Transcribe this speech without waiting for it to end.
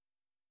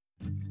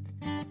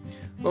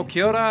Well,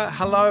 kia ora,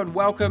 hello and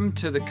welcome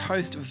to the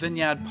Coast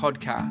Vineyard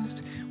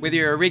podcast. Whether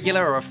you're a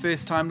regular or a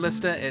first-time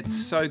listener, it's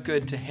so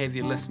good to have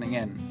you listening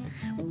in.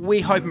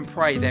 We hope and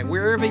pray that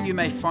wherever you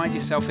may find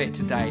yourself at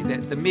today,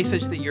 that the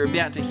message that you're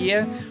about to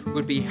hear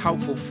would be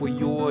helpful for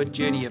your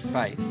journey of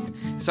faith.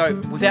 So,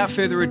 without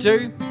further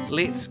ado,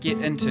 let's get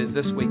into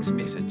this week's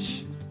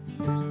message.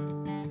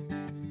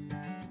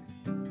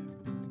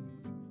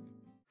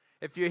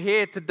 If you're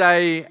here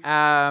today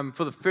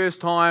for the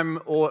first time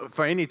or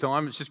for any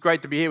time, it's just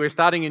great to be here. We're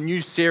starting a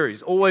new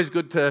series. Always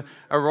good to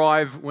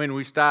arrive when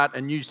we start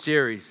a new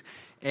series.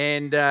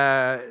 And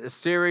a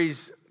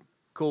series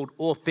called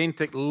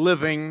Authentic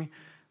Living.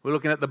 We're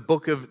looking at the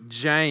book of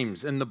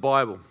James in the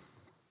Bible.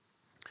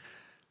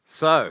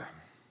 So,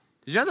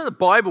 did you know that the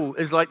Bible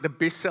is like the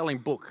best-selling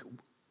book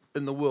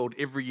in the world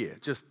every year?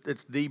 It's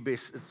just the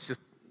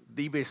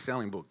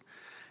best-selling book.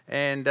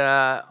 And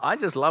I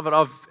just love it.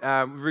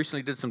 I've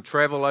recently did some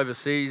travel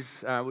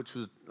overseas, which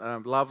was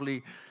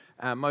lovely.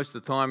 Most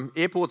of the time,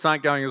 airports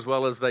aren't going as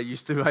well as they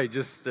used to. Hey,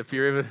 just if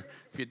you're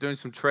doing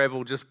some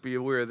travel, just be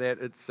aware of that.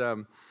 It's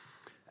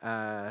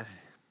I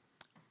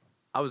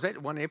was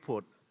at one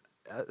airport.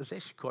 It was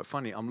actually quite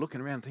funny. I'm looking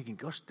around thinking,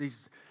 gosh,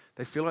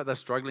 they feel like they're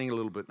struggling a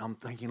little bit. I'm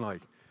thinking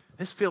like,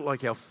 this felt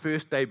like our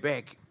first day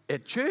back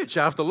at church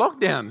after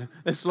lockdown.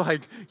 It's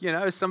like,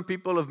 some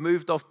people have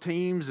moved off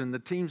teams and the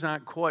teams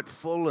aren't quite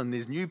full and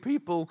there's new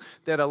people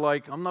that are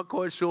like, I'm not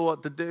quite sure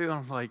what to do.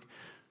 I'm like,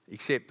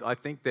 except I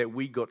think that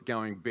we got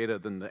going better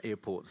than the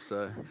airports.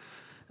 So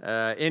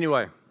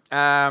anyway,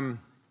 but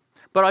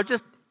I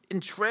just,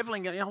 in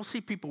traveling, I'll see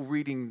people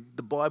reading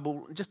the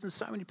Bible just in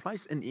so many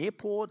places, in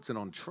airports and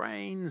on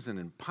trains and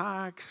in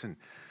parks. And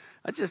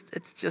it's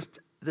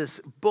just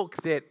this book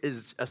that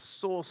is a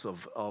source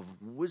of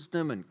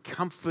wisdom and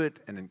comfort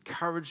and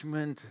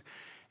encouragement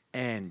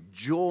and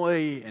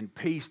joy and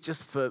peace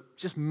for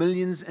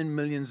millions and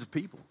millions of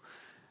people.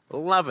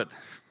 Love it.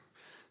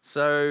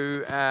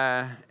 So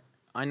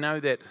I know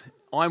that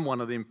I'm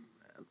one of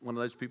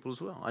those people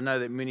as well. I know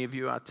that many of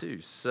you are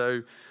too.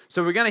 So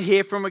we're going to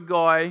hear from a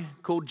guy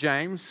called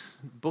James,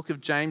 book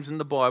of James in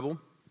the Bible,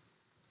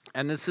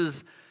 and this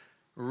is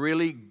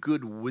really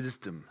good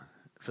wisdom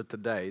for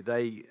today.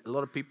 A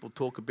lot of people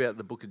talk about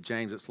the book of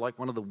James. It's like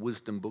one of the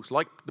wisdom books,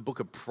 like the book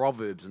of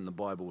Proverbs in the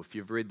Bible. If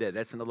you've read that,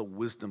 that's another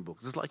wisdom book.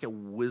 This is like a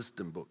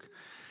wisdom book.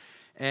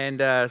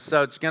 And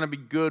so it's going to be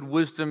good.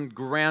 Wisdom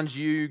grounds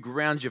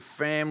your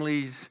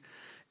families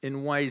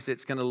in ways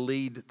that's going to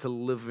lead to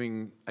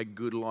living a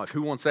good life.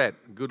 Who wants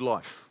that? Good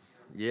life.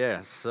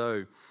 Yeah,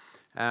 so,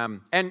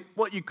 and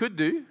what you could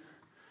do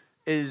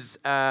is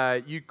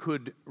you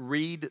could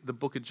read the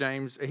book of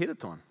James ahead of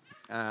time.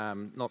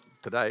 Not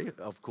today,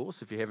 of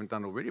course, if you haven't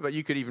done already, but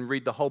you could even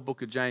read the whole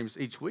book of James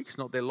each week. It's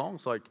not that long.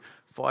 It's like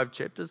 5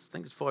 chapters. I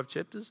think it's 5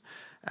 chapters.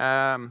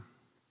 I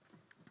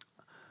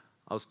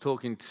was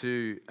talking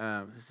to,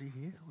 is he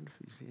here? I wonder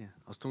if he's here.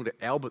 I was talking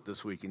to Albert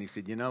this week, and he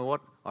said, you know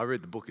what? I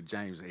read the book of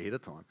James ahead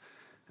of time.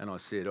 And I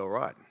said, all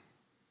right.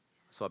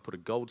 So I put a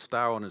gold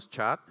star on his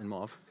chart in my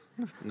office.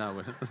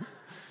 No,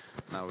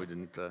 we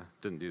didn't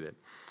do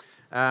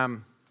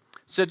that.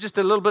 So just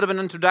a little bit of an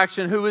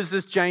introduction. Who is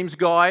this James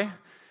guy?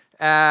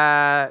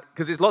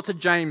 Because there's lots of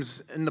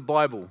James in the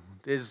Bible.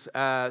 There's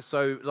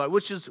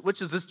which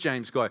is this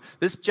James guy?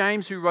 This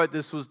James who wrote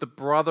this was the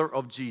brother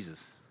of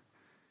Jesus.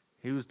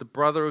 He was the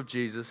brother of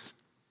Jesus,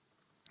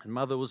 and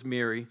mother was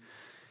Mary.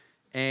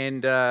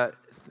 And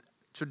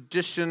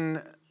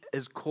tradition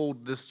is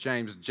called this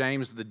James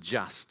the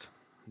Just.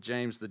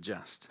 James the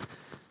Just.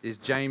 There's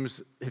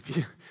James. If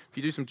you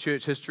do some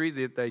church history,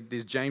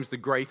 there's James the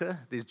Greater,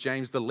 there's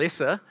James the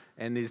Lesser,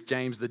 and there's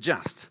James the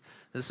Just.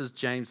 This is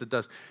James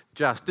the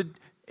Just. Did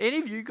any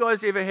of you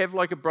guys ever have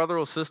like a brother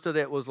or sister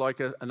that was like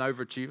an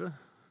overachiever?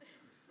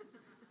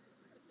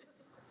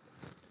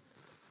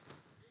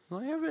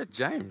 Like, how about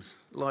James?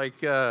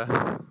 Like,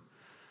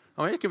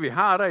 it can be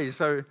hard, eh?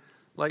 So,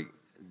 like,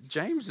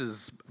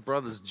 James's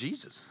brother's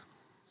Jesus.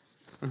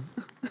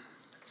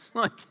 It's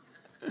like,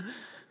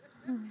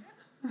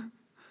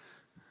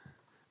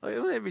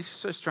 wouldn't that be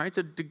so strange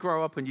to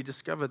grow up and you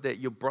discover that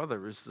your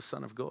brother is the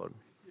Son of God?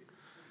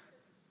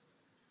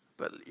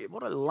 But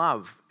what I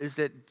love is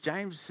that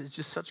James is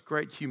just such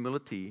great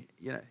humility.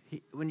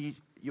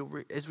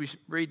 As we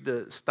read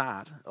the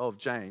start of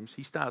James,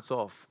 he starts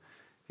off.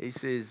 He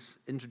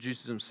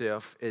introduces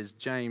himself as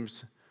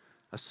James,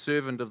 a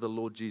servant of the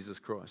Lord Jesus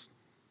Christ.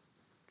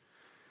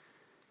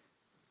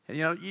 And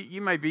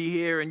you may be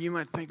here and you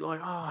might think like,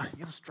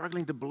 I'm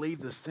struggling to believe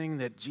this thing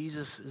that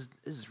Jesus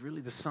is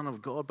really the Son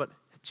of God. But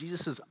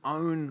Jesus'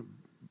 own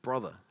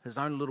brother, his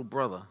own little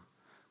brother,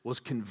 was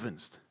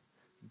convinced.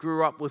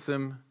 Grew up with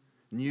him,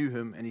 knew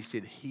him, and he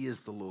said, he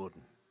is the Lord.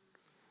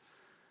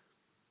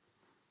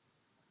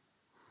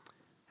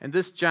 And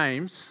this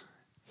James,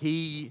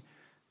 he,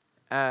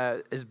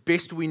 as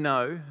best we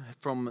know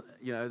from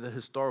the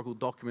historical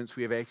documents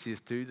we have access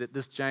to, that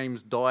this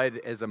James died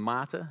as a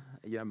martyr.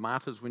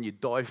 Martyrs when you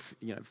die,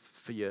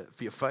 for your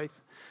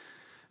faith.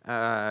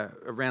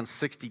 Around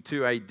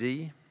 62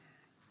 AD,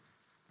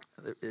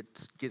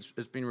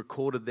 it's been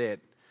recorded that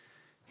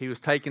he was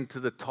taken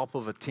to the top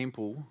of a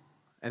temple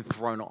and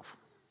thrown off.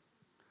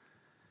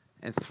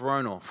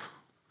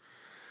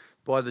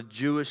 By the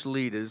Jewish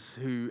leaders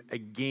who,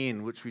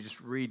 again, which we just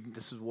read,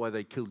 this is why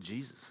they killed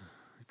Jesus,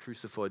 they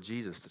crucified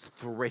Jesus,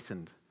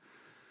 threatened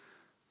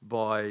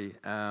by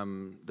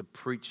the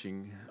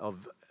preaching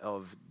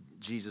of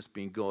Jesus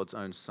being God's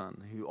own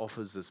Son, who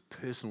offers this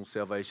personal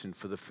salvation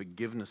for the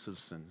forgiveness of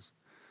sins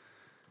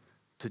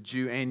to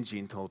Jew and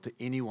Gentile, to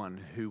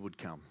anyone who would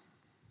come.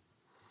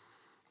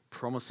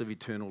 Promise of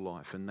eternal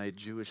life. And they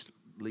Jewish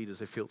leaders,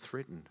 they felt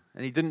threatened.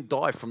 And he didn't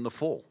die from the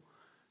fall.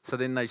 So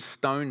then they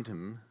stoned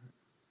him.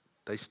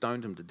 They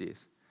stoned him to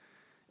death.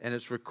 And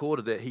it's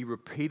recorded that he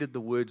repeated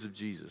the words of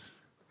Jesus.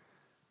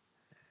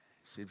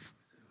 He said,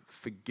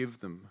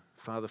 forgive them,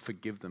 Father,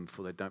 forgive them,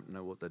 for they don't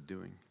know what they're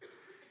doing.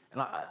 And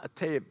I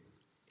tell you,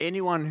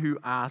 anyone who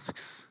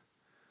asks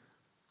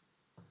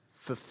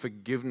for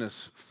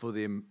forgiveness for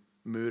their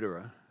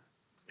murderer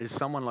is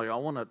someone like, I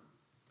want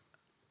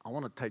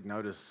to take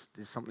notice.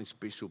 There's something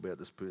special about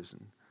this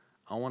person.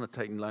 I want to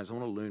take notice. I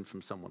want to learn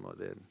from someone like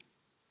that.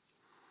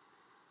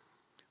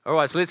 All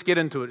right, so let's get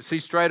into it. See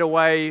straight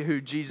away who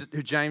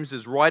James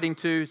is writing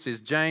to. It says,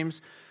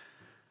 James,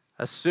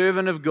 a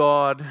servant of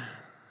God.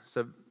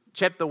 So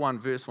chapter 1,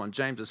 verse 1.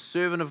 James, a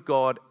servant of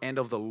God and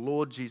of the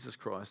Lord Jesus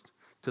Christ,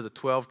 to the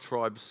 12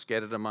 tribes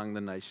scattered among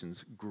the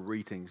nations,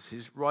 greetings.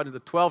 He's writing the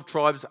 12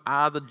 tribes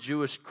are the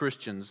Jewish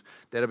Christians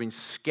that have been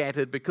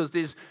scattered because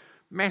there's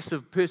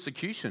massive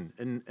persecution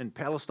in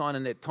Palestine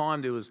in that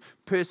time. There was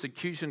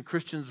persecution.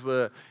 Christians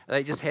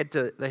they had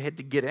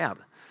to get out.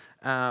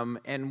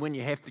 And when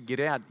you have to get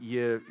out,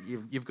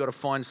 you've got to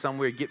find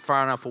somewhere, get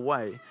far enough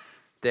away,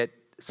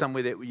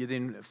 somewhere that you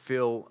then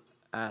feel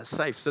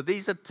safe. So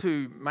these are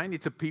mainly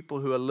to people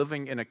who are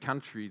living in a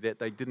country that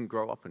they didn't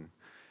grow up in.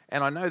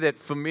 And I know that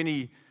for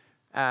many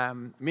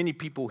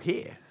people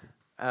here,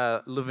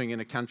 living in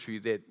a country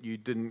that you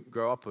didn't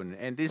grow up in,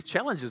 and there's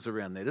challenges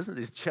around that, isn't there?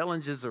 There's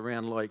challenges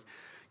around like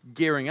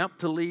gearing up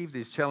to leave.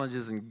 There's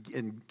challenges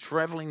in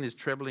traveling. There's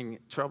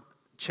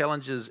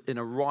challenges in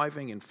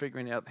arriving and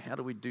figuring out how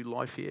do we do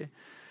life here.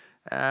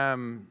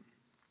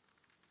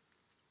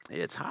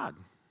 It's hard.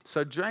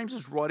 So James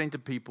is writing to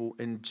people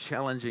in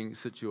challenging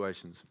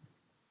situations,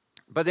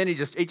 but then he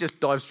just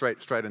dives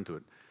straight into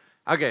it.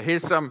 Okay,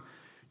 here's some.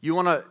 You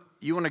want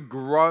to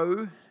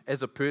grow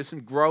as a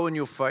person, grow in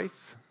your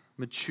faith,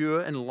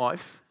 mature in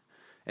life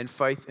and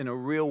faith in a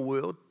real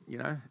world,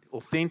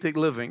 authentic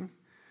living.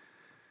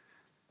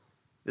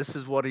 This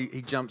is what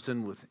he jumps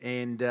in with.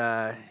 And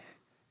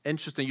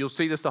interesting, you'll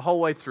see this the whole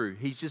way through.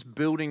 He's just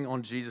building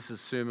on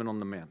Jesus' Sermon on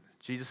the Mount.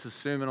 Jesus'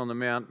 Sermon on the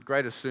Mount,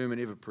 greatest sermon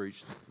ever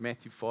preached,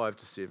 Matthew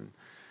 5-7.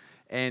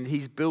 And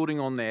he's building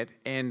on that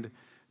and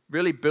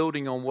really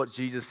building on what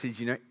Jesus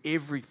says,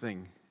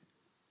 everything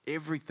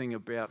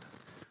about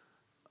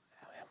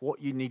what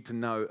you need to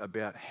know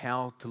about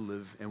how to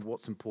live and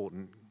what's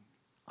important.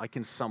 I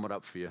can sum it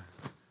up for you.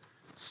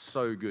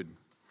 So good.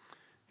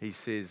 He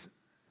says,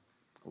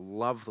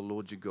 love the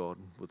Lord your God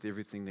with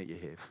everything that you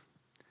have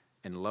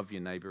and love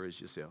your neighbor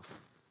as yourself.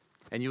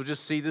 And you'll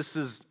just see this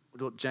is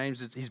what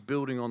James is, he's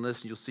building on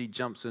this, and you'll see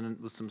jumps in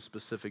with some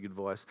specific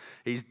advice.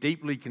 He's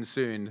deeply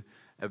concerned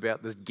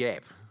about this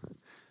gap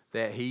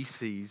that he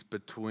sees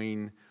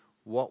between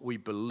what we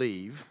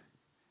believe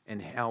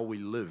and how we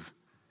live.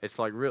 It's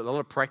like a lot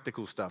of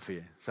practical stuff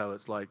here. So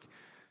it's like,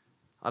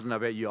 I don't know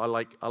about you, I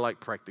like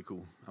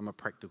practical. I'm a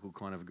practical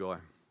kind of guy.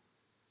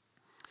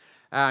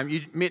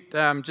 You met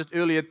just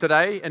earlier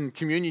today in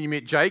communion, you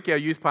met Jake, our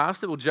youth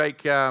pastor. Well,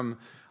 Jake,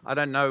 I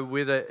don't know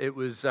whether it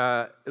was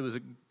a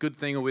good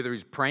thing or whether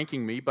he's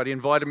pranking me, but he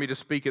invited me to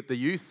speak at the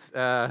youth.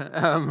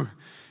 Have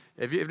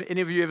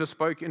any of you ever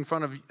spoke in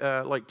front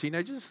of like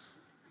teenagers?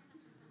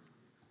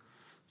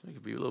 It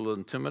could be a little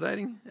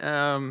intimidating.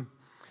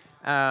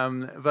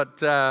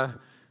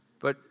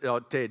 But I'll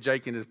tell you,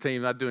 Jake and his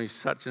team, they're doing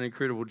such an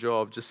incredible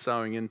job just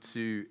sowing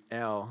into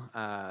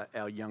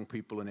our young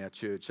people in our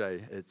church.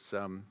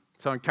 So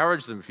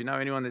encourage them. If you know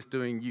anyone that's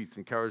doing youth,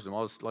 encourage them.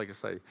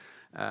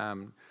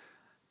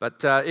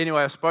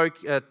 Anyway, I spoke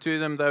to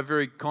them. They were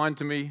very kind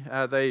to me.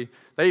 They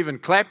even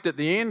clapped at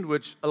the end,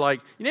 which you're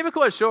never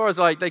quite sure. It's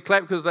like they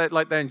clapped because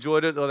they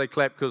enjoyed it, or they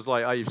clapped because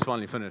you've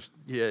finally finished.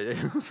 Yeah.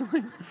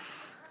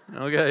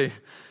 Okay.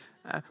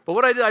 But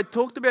what I did, I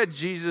talked about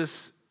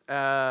Jesus.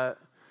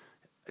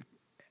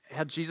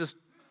 How Jesus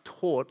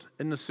taught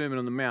in the Sermon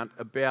on the Mount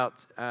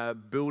about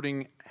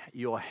building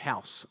your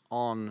house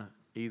on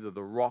either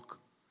the rock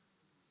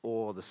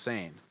or the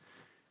sand.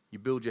 You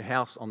build your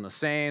house on the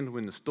sand,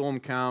 when the storm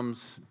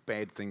comes,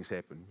 bad things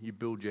happen. You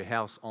build your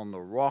house on the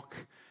rock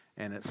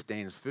and it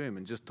stands firm.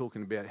 And just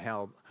talking about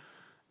how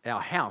our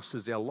house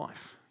is our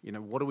life.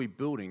 What are we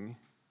building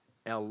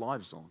our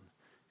lives on?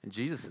 And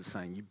Jesus is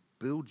saying, you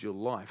build your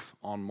life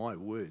on my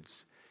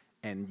words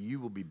and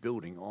you will be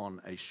building on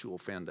a sure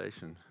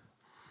foundation.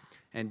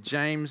 And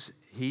James,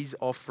 he's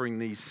offering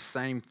these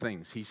same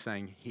things. He's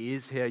saying,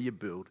 here's how you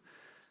build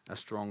a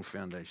strong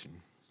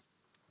foundation.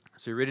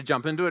 So you ready to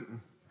jump into it?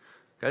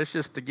 Okay, let's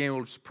just, again,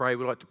 we'll just pray.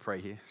 We like to pray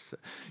here. So,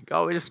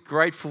 God, we're just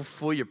grateful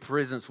for your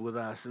presence with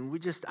us. And we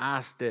just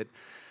ask that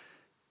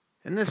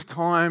in this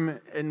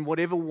time, in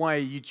whatever way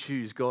you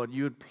choose, God,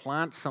 you would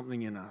plant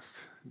something in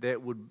us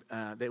that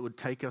would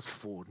take us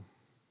forward.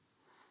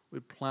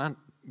 We'd plant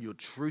your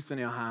truth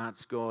in our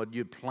hearts, God.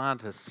 You'd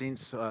plant a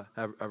sense, a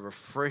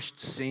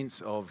refreshed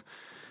sense of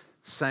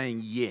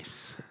saying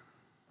yes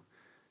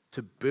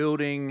to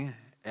building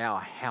our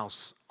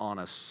house on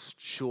a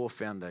sure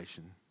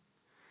foundation.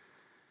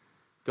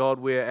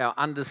 God, where our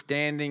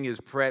understanding is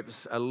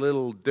perhaps a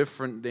little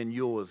different than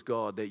yours,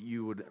 God, that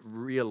you would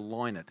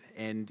realign it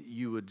and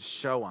you would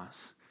show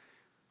us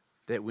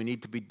that we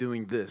need to be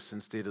doing this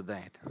instead of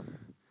that.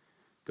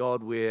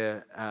 God,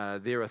 where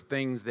there are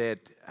things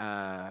that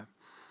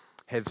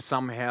have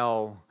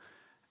somehow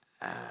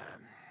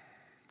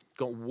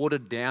got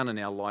watered down in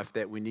our life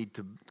that we need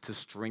to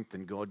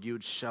strengthen, God, you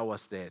would show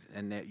us that,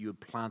 and that you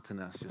would plant in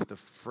us just a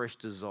fresh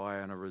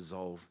desire and a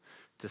resolve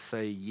to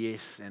say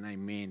yes and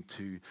amen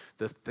to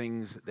the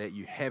things that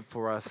you have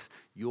for us,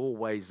 your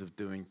ways of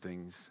doing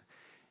things,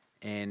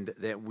 and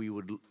that we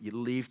would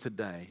leave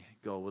today,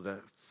 God, with a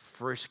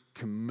fresh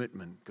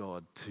commitment,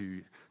 God,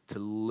 to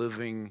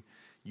living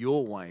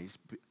your ways,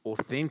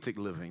 authentic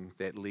living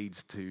that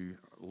leads to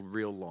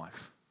real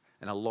life,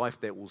 and a life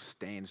that will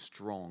stand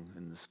strong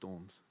in the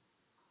storms.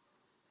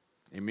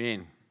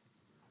 Amen.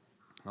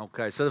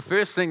 Okay, so the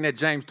first thing that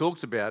James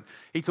talks about,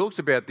 he talks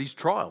about these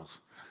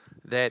trials,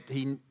 that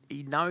he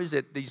knows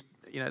that these,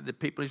 the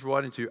people he's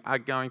writing to are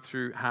going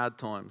through hard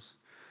times.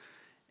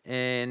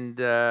 And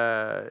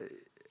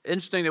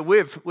interesting that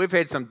we've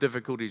had some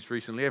difficulties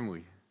recently, haven't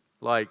we?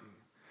 Like,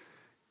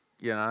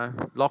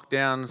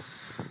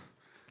 lockdowns,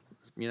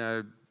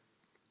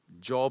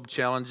 job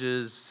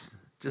challenges,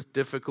 just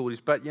difficulties.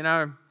 But,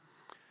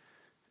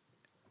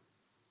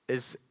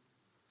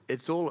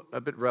 it's all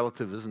a bit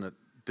relative, isn't it?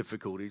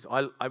 Difficulties.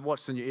 I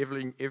watch the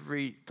news,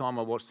 every time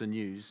I watch the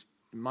news,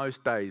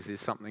 most days there's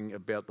something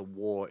about the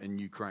war in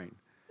Ukraine.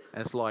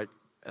 And it's like,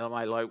 we've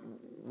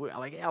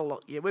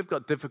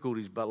got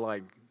difficulties,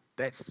 but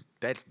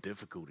that's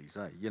difficulties,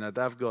 eh?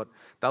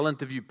 They'll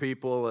interview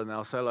people and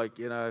they'll say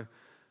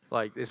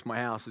this,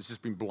 my house has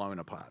just been blown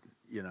apart.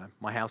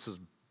 My house is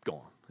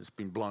gone. It's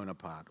been blown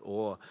apart.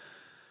 Or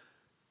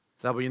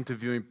they'll be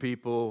interviewing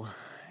people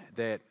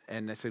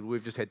and they said,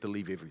 we've just had to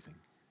leave everything.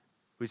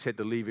 We just had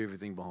to leave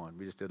everything behind.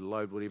 We just had to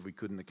load whatever we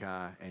could in the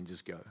car and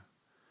just go.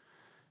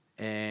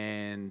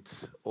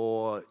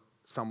 Or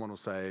someone will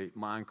say,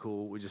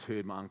 we just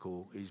heard my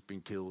uncle, he's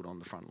been killed on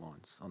the front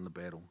lines, on the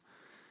battle.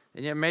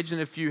 And imagine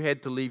if you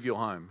had to leave your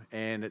home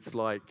and it's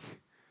like,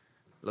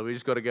 look, we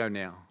just got to go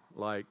now.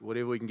 Like,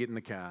 whatever we can get in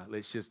the car,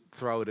 let's just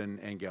throw it in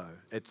and go.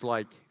 It's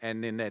like,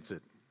 and then that's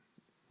it.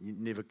 You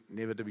never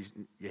to be,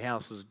 your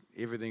house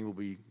everything will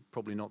be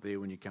probably not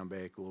there when you come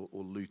back, or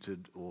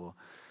looted, or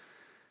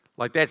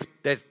that's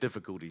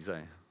difficulties,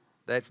 eh?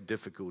 That's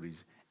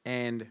difficulties.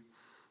 And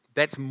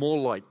that's more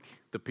like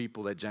the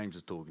people that James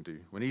is talking to.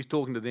 When he's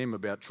talking to them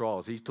about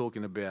trials, he's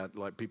talking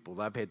about people,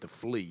 they've had to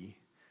flee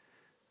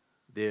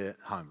their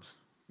homes,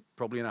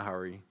 probably in a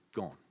hurry,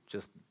 gone.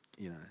 Just,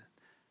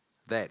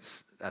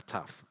 that's a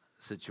tough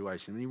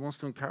situation. And he wants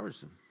to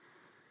encourage them.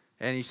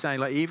 And he's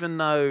saying, even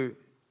though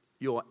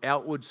your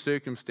outward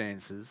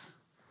circumstances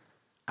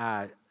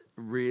are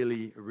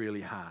really,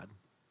 really hard,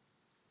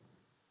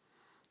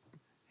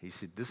 he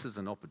said, this is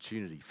an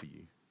opportunity for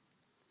you.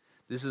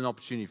 This is an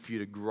opportunity for you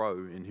to grow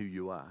in who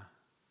you are.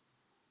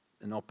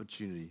 An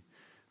opportunity.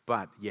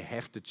 But you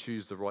have to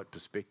choose the right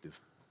perspective.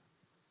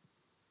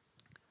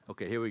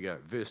 Okay, here we go.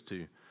 Verse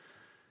 2.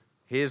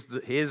 Here's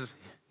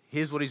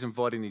what he's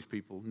inviting these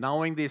people.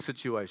 Knowing their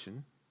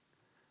situation,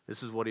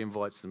 this is what he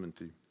invites them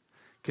into.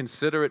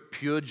 Consider it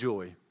pure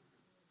joy,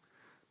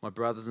 my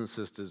brothers and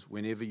sisters,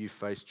 whenever you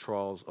face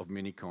trials of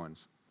many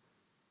kinds.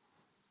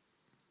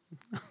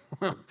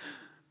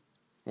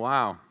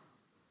 Wow.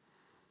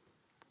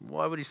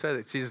 Why would he say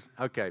that? He says,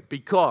 okay,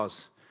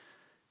 because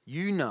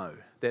you know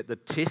that the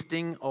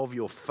testing of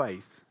your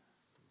faith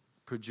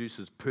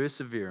produces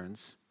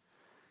perseverance.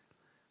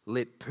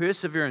 Let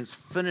perseverance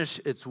finish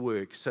its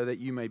work so that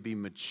you may be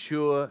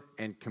mature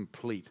and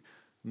complete,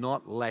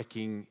 not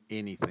lacking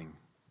anything.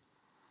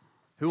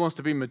 Who wants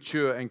to be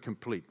mature and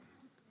complete?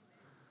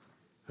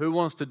 Who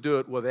wants to do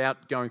it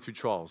without going through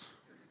trials?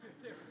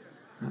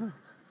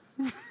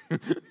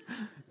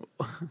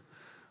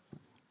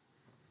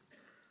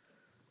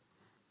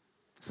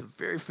 It's the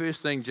very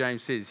first thing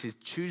James says. He says,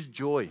 choose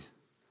joy.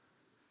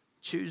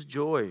 Choose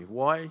joy.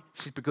 Why? He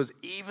says, because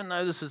even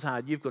though this is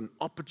hard, you've got an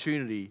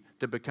opportunity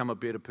to become a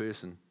better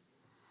person.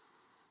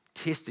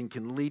 Testing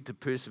can lead to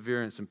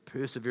perseverance, and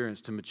perseverance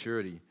to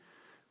maturity.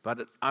 But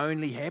it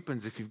only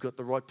happens if you've got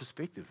the right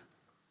perspective.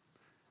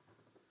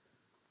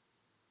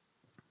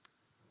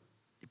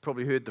 You've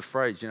probably heard the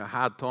phrase,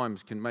 hard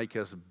times can make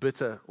us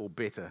bitter or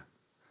better.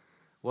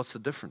 What's the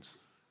difference?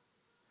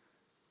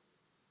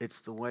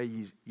 It's the way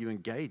you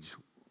engage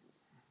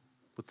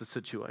with the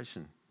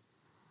situation.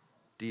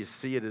 Do you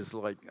see it as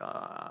life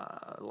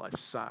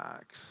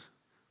sucks?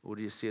 Or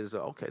do you see it as,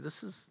 okay,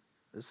 this is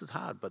This is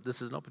hard, but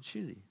this is an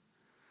opportunity.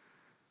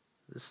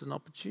 This is an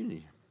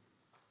opportunity.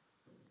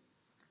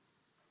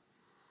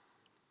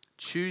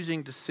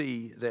 Choosing to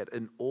see that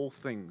in all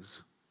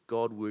things,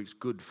 God works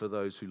good for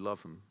those who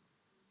love him.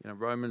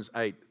 Romans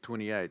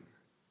 8:28.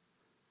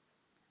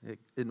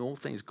 In all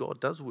things, God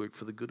does work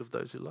for the good of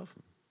those who love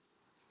him.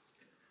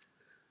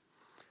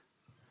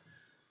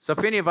 So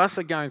if any of us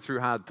are going through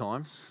hard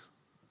times,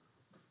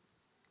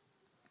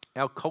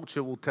 our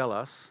culture will tell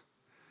us,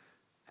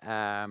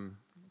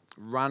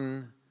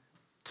 run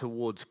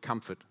towards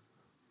comfort.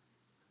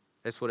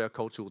 That's what our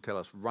culture will tell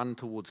us, run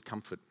towards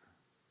comfort.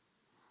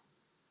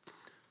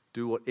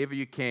 Do whatever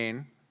you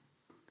can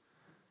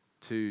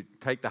to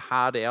take the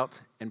hard out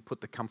and put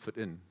the comfort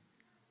in.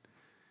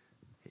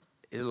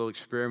 Here's a little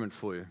experiment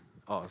for you.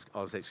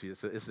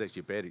 This is actually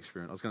a bad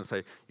experiment. I was going to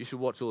say, you should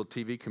watch all the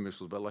TV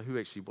commercials, but who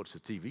actually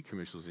watches TV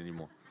commercials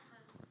anymore?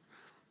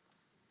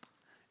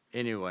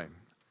 Anyway,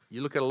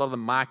 you look at a lot of the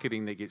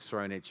marketing that gets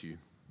thrown at you.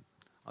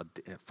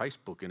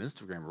 Facebook and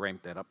Instagram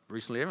ramped that up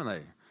recently, haven't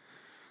they?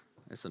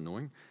 That's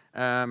annoying.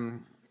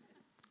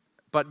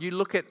 But you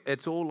look at,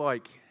 it's all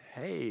like,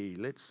 hey,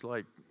 let's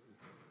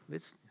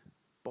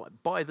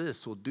buy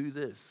this or do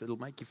this. It'll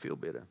make you feel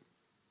better.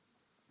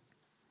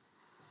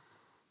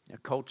 Our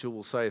culture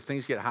will say, if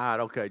things get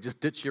hard, okay, just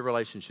ditch your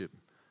relationship.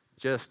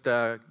 Just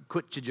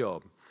quit your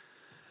job.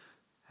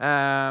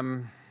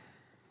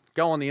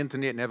 Go on the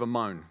internet and have a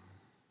moan.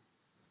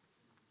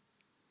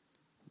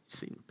 You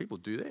see, people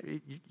do that.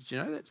 Did you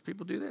know that?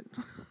 People do that?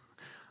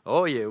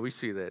 Oh, yeah, we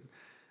see that.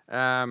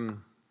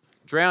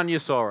 Drown your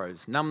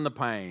sorrows. Numb the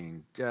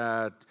pain.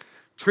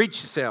 Treat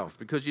yourself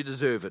because you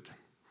deserve it.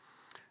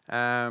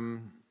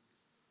 And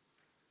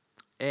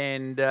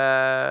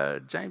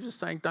James is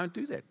saying, don't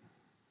do that.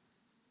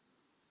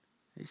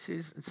 He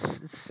says,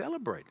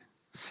 celebrate.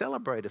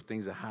 Celebrate if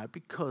things are hard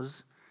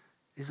because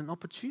there's an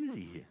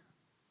opportunity here.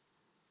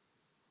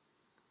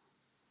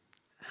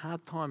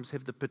 Hard times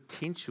have the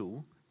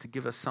potential to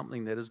give us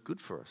something that is good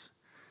for us.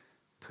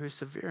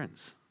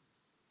 Perseverance.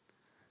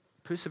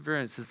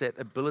 Perseverance is that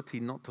ability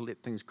not to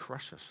let things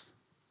crush us.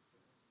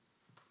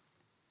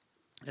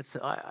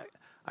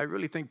 I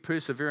really think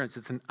perseverance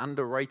is an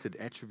underrated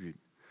attribute.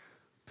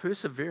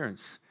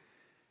 Perseverance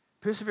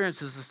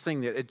is this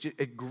thing that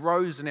it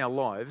grows in our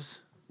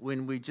lives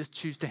when we just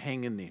choose to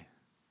hang in there.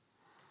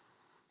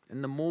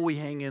 And the more we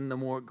hang in, the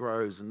more it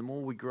grows. And the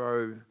more we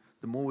grow,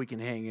 the more we can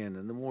hang in.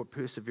 And the more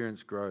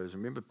perseverance grows.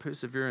 Remember,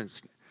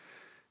 perseverance,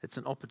 it's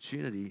an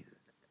opportunity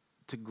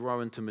to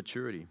grow into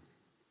maturity.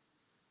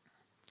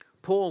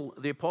 Paul,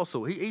 the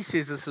apostle, he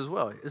says this as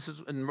well. This is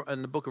in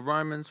the book of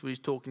Romans, where he's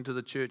talking to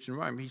the church in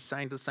Rome. He's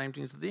saying the same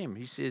thing to them.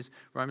 He says,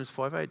 Romans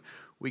 5:8,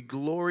 we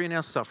glory in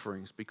our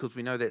sufferings because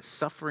we know that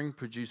suffering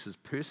produces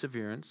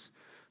perseverance,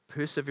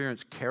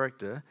 perseverance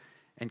character,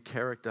 and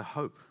character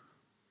hope.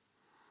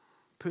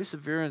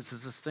 Perseverance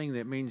is this thing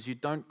that means you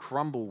don't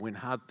crumble when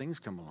hard things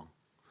come along.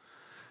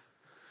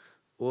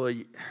 Or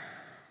you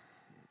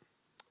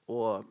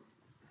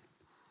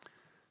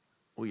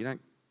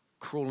don't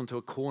crawl into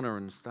a corner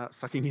and start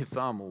sucking your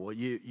thumb, or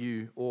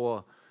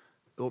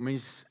it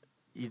means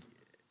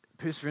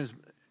perseverance.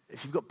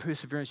 If you've got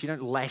perseverance, you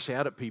don't lash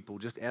out at people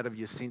just out of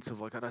your sense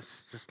of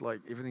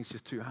everything's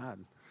just too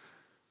hard.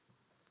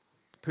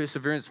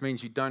 Perseverance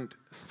means you don't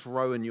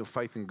throw in your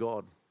faith in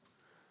God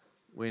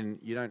when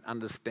you don't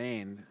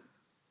understand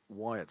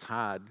why it's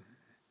hard,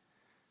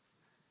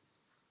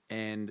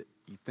 and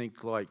you think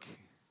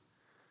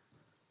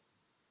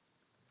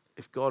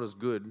if God is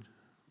good,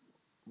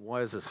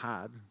 why is this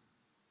hard?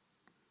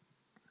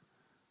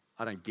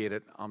 I don't get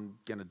it. I'm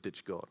going to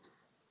ditch God.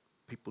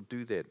 People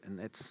do that,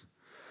 and it's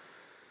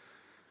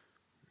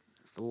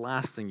the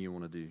last thing you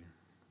want to do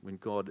when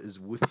God is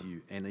with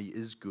you and he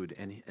is good,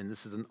 and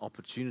this is an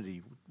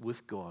opportunity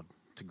with God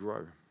to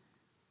grow.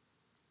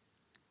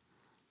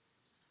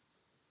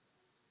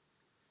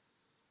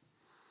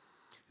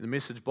 In the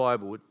Message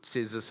Bible, it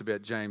says this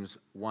about James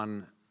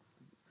 1,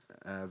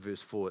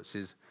 verse 4. It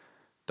says,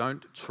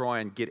 don't try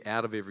and get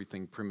out of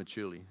everything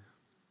prematurely.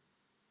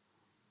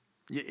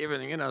 Yeah,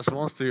 everything in us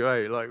wants to,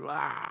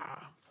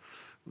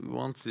 we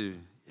want to.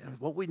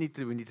 What we need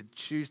to do, we need to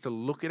choose to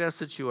look at our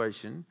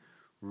situation,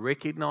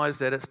 recognize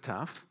that it's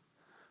tough,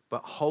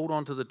 but hold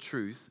on to the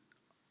truth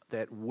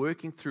that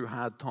working through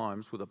hard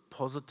times with a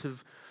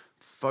positive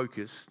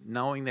focus,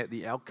 knowing that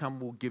the outcome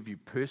will give you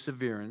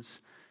perseverance,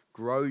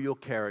 grow your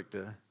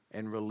character,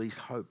 and release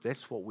hope.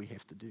 That's what we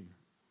have to do.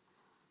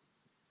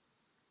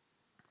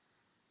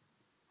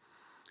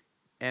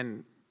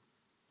 And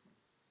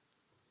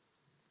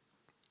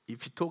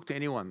if you talk to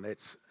anyone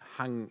that's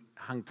hung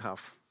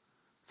tough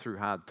through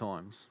hard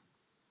times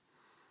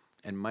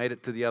and made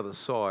it to the other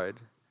side,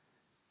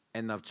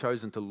 and they've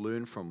chosen to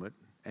learn from it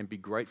and be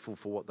grateful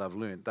for what they've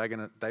learned,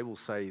 they will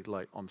say,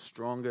 I'm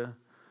stronger,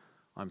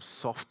 I'm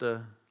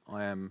softer,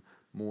 I am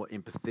more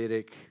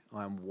empathetic,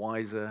 I am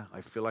wiser,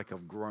 I feel like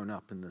I've grown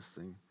up in this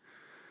thing.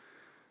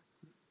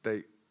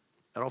 They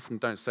often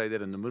don't say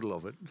that in the middle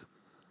of it.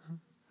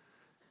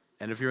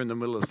 And if you're in the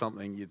middle of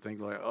something, you'd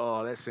think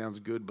that sounds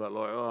good, but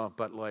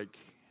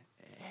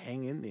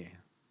hang in there.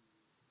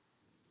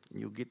 And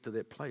you'll get to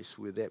that place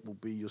where that will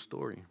be your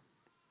story.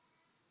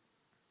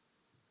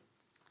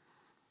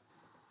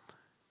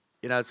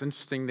 You know, it's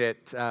interesting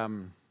that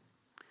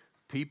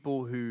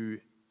people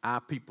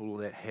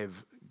that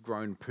have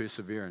grown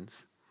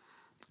perseverance,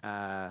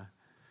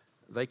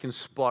 they can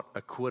spot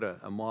a quitter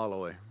a mile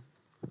away.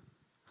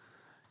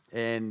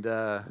 And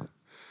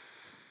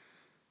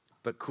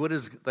but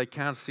quitters, they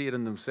can't see it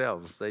in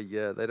themselves. They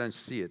don't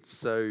see it.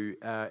 So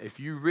if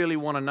you really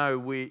want to know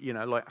where,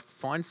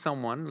 find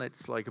someone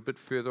that's like a bit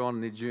further on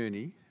in their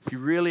journey. If you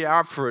really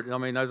are up for it, I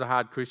mean, those are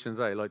hard questions,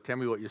 eh? Like, tell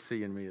me what you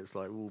see in me. It's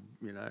like, well,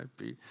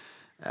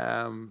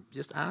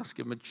 just ask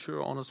a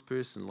mature, honest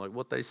person, like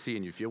what they see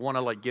in you. If you want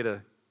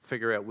to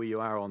figure out where you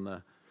are on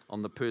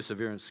the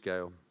perseverance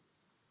scale.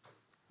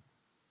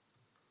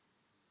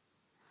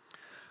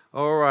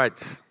 All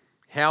right,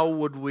 how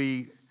would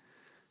we?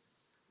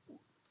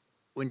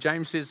 When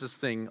James says this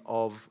thing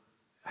of,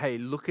 hey,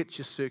 look at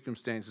your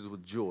circumstances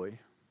with joy,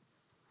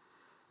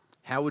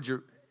 how did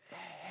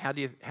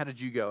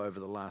you go over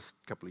the last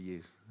couple of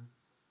years?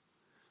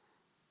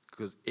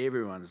 Because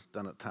everyone's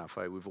done it tough,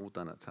 eh? We've all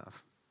done it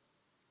tough.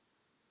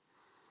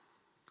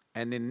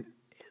 And then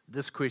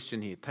this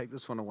question here, take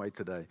this one away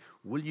today.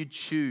 Will you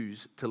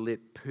choose to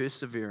let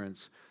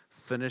perseverance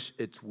finish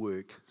its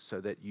work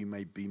so that you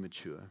may be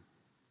mature?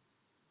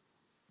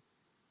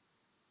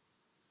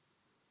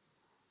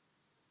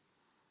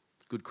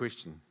 Good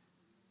question.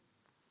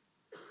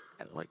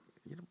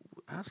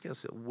 Ask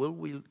ourselves, will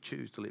we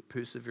choose to let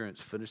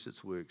perseverance finish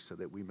its work so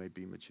that we may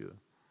be mature?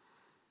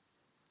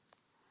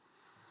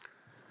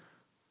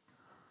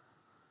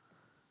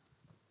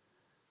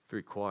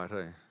 Very quiet,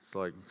 eh?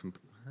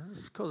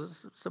 It's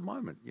because it's a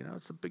moment,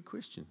 it's a big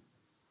question.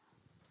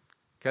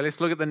 Okay,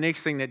 let's look at the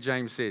next thing that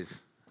James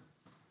says.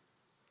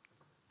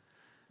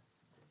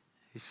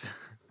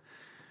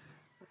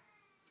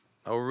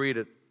 I'll read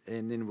it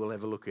and then we'll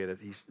have a look at it.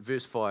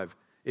 Verse 5.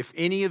 If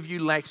any of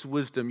you lacks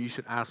wisdom, you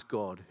should ask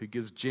God, who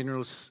gives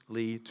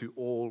generously to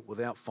all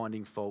without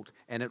finding fault,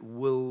 and it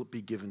will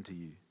be given to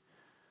you.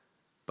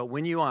 But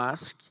when you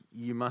ask,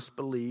 you must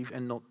believe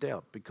and not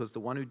doubt, because the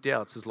one who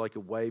doubts is like a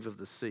wave of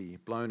the sea,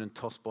 blown and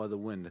tossed by the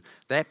wind.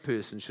 That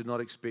person should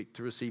not expect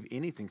to receive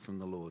anything from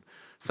the Lord.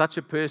 Such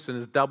a person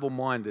is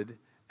double-minded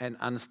and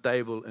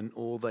unstable in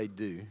all they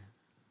do.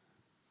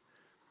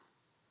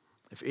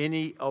 If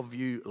any of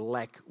you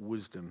lack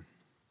wisdom.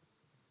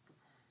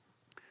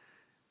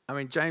 I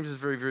mean, James is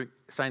very, very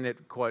saying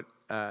that quite.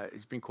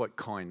 He's been quite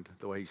kind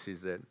the way he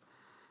says that.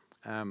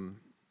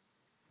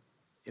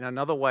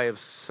 Another way of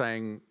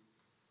saying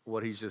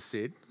what he's just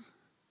said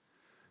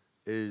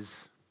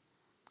is,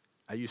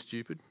 "Are you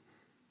stupid?"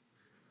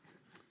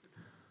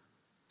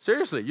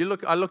 Seriously,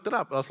 I looked it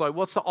up. I was like,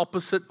 "What's the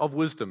opposite of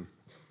wisdom?"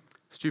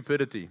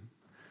 Stupidity.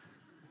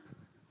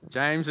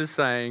 James is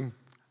saying,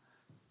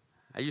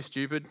 "Are you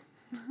stupid?"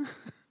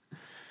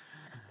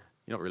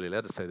 You're not really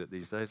allowed to say that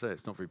these days, eh?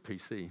 It's not very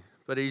PC.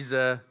 But he's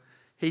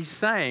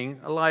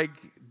saying,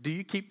 do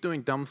you keep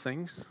doing dumb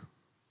things?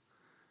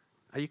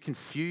 Are you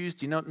confused?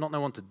 Do you not know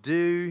what to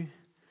do? Do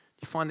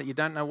you find that you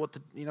don't know what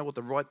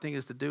the right thing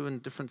is to do in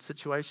different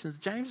situations?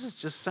 James is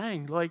just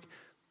saying,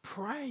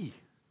 pray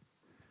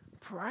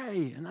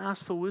and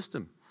ask for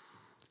wisdom.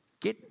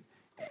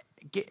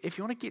 If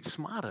you want to get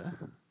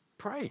smarter,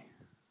 pray.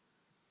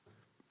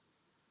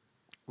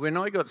 When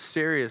I got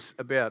serious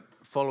about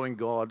following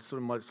God,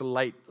 sort of my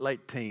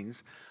late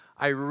teens,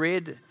 I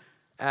read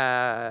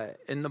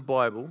in the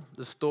Bible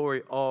the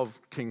story of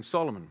King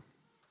Solomon.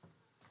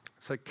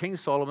 So King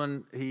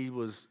Solomon, he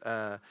was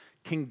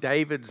King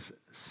David's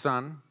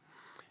son,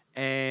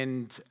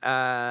 and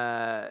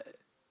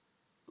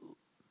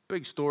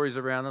big stories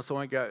around this. I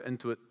won't go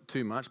into it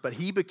too much, but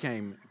he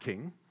became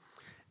king.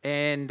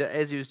 And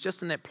as he was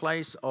just in that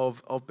place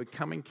of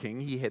becoming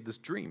king, he had this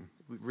dream.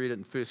 We read it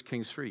in 1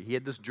 Kings 3. He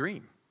had this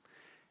dream.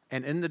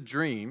 And in the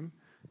dream,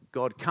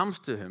 God comes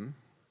to him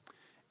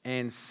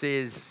and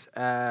says,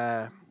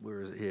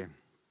 where is it here?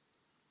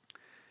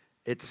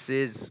 It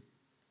says,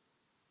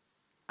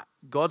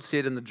 God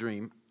said in the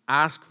dream,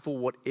 ask for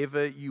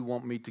whatever you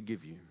want me to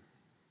give you.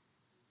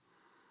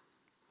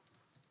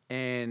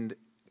 And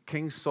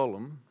King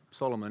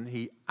Solomon,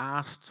 he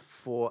asked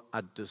for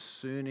a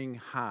discerning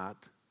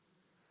heart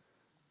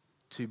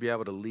to be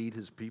able to lead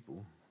his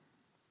people,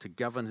 to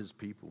govern his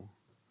people.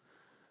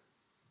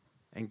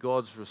 And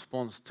God's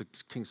response to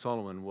King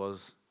Solomon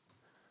was,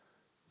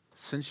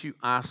 since you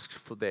asked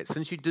for that,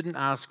 since you didn't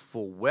ask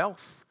for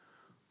wealth,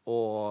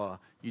 or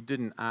you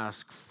didn't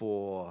ask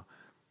for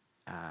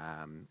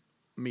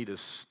me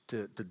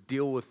to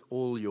deal with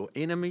all your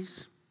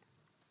enemies,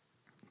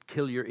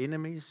 kill your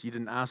enemies, you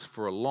didn't ask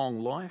for a long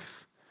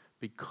life,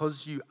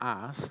 because you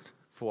asked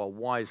for a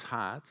wise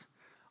heart,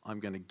 I'm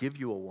going to give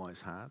you a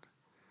wise heart,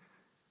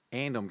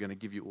 and I'm going to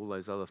give you all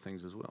those other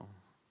things as well.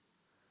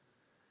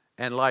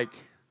 And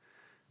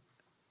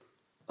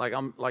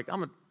I'm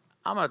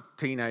a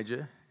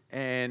teenager,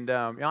 and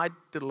I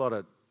did a lot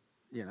of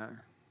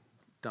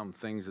dumb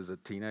things as a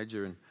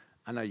teenager, and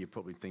I know you're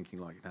probably thinking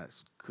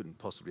that couldn't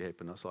possibly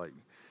happen. It's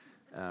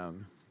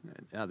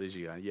Now there's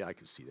you going, yeah, I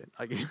can see that.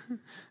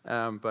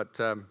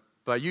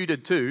 But you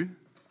did too.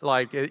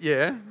 Like,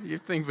 yeah, you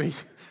think me.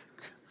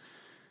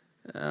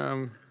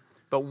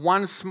 But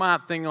one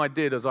smart thing I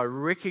did is I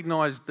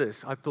recognized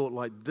this. I thought,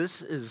 like,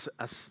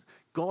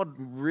 God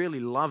really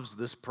loves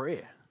this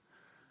prayer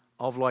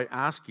of like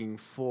asking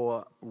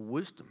for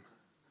wisdom.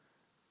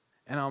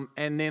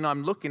 And then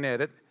I'm looking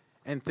at it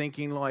and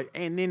thinking like,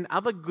 and then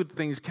other good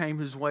things came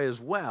his way as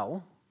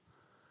well.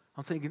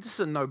 I'm thinking, this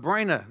is a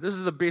no-brainer. This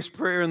is the best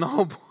prayer in the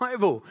whole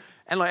Bible.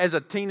 And like as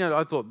a teenager,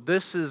 I thought,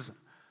 this is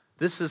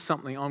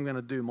something I'm going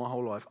to do my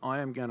whole life. I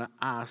am going to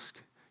ask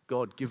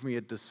God, give me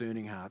a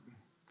discerning heart.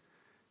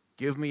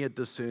 Give me a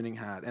discerning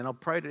heart. And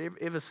I've prayed it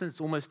ever since,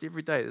 almost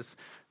every day. There's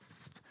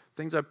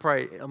things I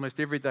pray almost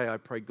every day. I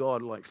pray,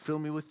 God, like, fill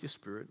me with your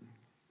Spirit.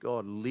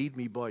 God, lead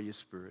me by your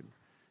Spirit.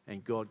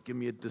 And God, give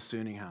me a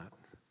discerning heart.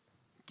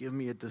 Give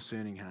me a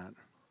discerning heart.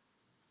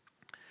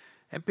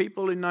 And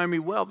people who know me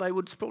well, they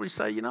would probably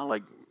say,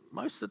 like,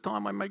 most of the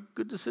time I make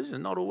good decisions.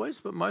 Not always,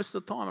 but most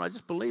of the time. And I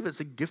just believe it's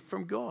a gift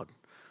from God.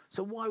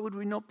 So why would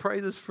we not pray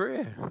this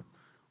prayer?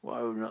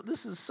 Why would we not?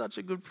 This is such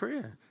a good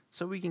prayer.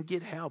 So we can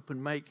get help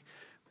and make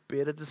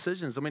better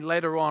decisions. I mean,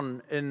 later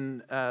on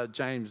in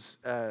James,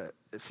 a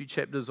few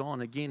chapters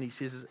on, again, he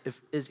says,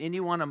 if is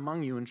anyone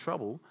among you in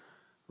trouble,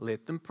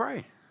 let them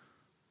pray.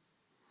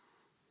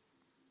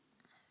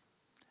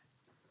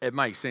 It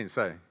makes sense,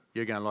 so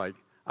you're going like,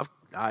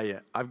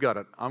 I've got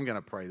it. I'm going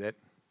to pray that.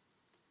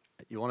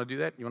 You want to do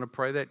that? You want to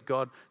pray that?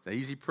 God, it's an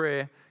easy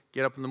prayer.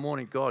 Get up in the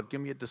morning. God,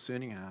 give me a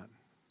discerning heart.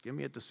 Give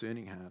me a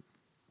discerning heart.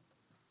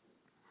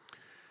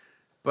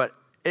 But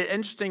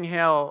interesting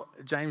how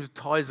James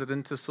ties it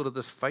into sort of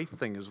this faith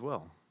thing as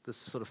well. This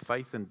sort of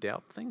faith and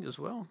doubt thing as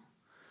well.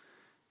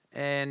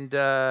 And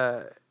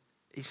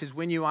he says,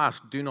 when you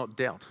ask, do not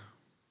doubt.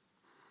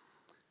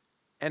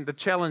 And the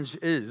challenge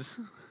is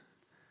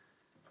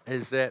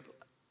that,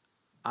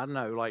 I don't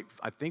know, like,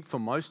 I think for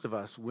most of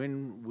us,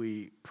 when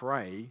we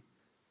pray,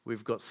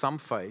 we've got some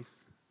faith,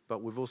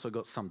 but we've also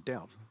got some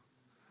doubt.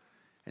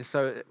 And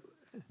so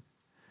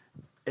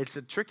it's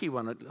a tricky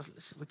one.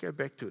 Let's go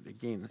back to it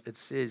again. It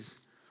says,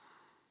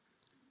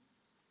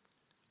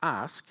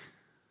 ask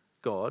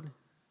God,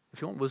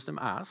 if you want wisdom,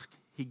 ask.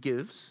 He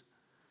gives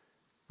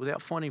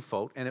without finding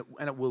fault, and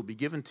it will be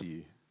given to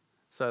you.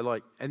 So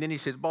like, and then he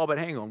said, but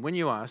hang on, when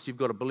you ask, you've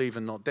got to believe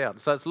and not doubt.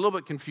 So it's a little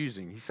bit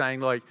confusing. He's saying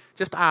like,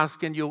 just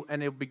ask and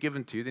it'll be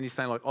given to you. Then he's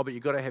saying like, but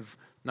you've got to have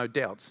no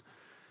doubts.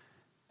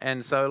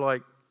 And so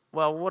like,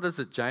 well, what is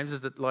it, James?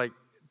 Is it like,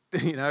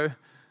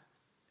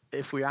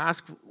 if we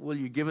ask, will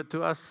you give it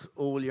to us,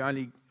 or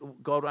will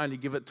God only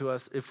give it to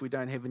us if we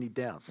don't have any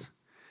doubts?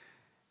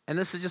 And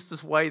this is just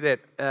this way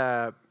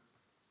that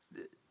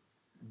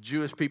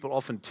Jewish people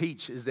often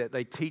teach, is that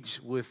they teach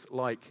with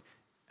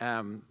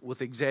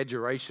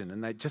exaggeration,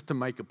 and just to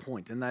make a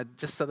point, and they're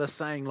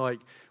saying like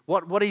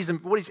what he's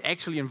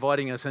actually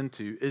inviting us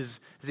into is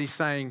he's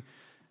saying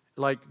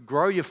like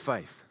grow your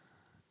faith,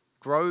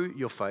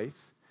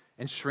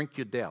 and shrink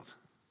your doubt.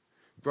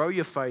 Grow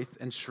your faith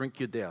and shrink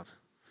your doubt.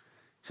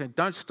 So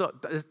don't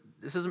stop.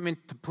 This isn't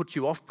meant to put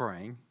you off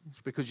praying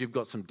because you've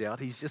got some doubt.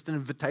 He's just an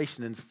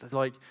invitation, and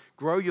like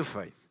grow your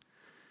faith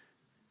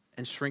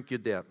and shrink your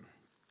doubt.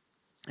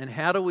 And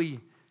how do we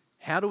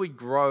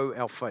grow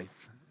our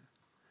faith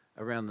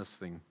around this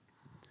thing?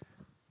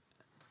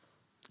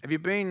 Have you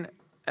been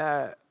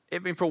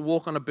for a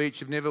walk on a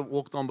beach you've never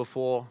walked on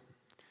before,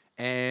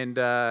 and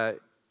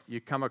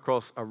you come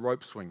across a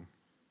rope swing?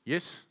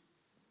 Yes?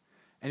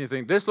 And you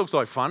think, this looks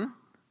like fun.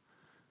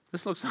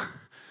 This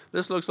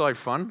looks like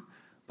fun.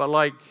 But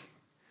like,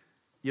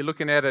 you're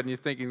looking at it and you're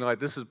thinking like,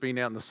 this has been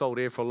out in the salt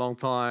air for a long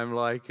time.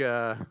 Like,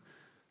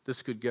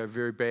 this could go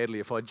very badly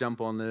if I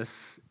jump on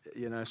this,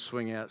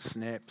 swing out,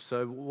 snap.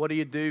 So what do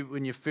you do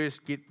when you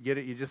first get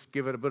it? You just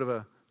give it a bit of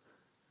a,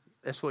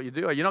 that's what you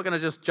do. You're not going to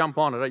just jump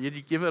on it. You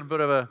give it a bit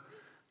of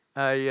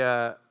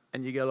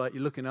and you go like,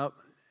 you're looking up,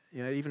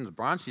 even the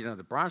branch,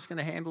 the branch going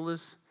to handle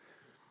this.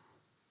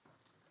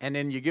 And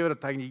then you give it a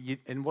take,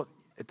 and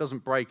it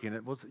doesn't break, and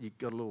you've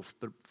got a little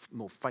bit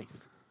more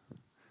faith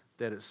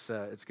that it's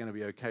going to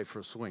be okay for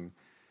a swing.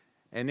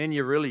 And then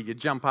you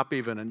jump up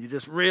even, and you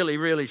just really,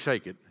 really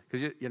shake it,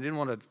 because you don't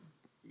want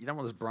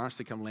this branch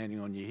to come landing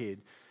on your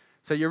head.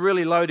 So you're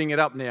really loading it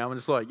up now, and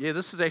it's like, yeah,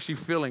 this is actually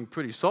feeling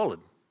pretty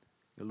solid.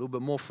 A little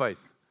bit more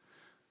faith,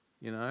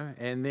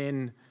 and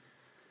then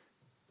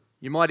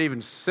you might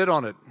even sit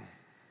on it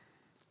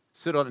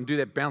and do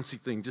that bouncy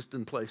thing just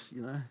in place,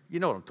 You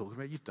know what I'm talking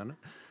about, you've done it.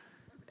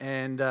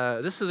 And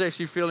this is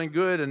actually feeling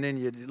good, and then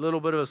you a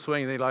little bit of a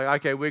swing, and they're like,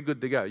 okay, we're good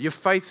to go. Your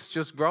faith's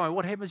just growing.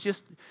 What happens? You're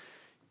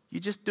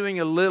just doing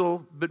a little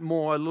bit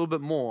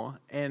more,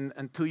 and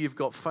until you've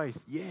got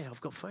faith. Yeah,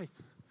 I've got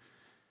faith.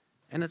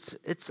 And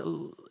it's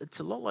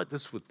a lot like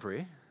this with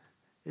prayer,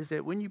 is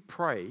that when you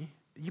pray,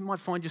 you might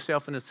find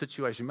yourself in a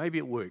situation, maybe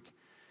at work,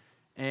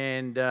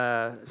 and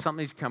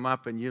something's come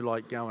up, and you're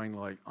like going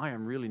like, I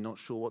am really not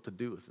sure what to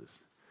do with this.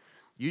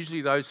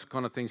 Usually those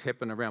kind of things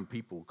happen around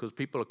people, because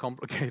people are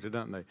complicated,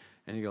 aren't they?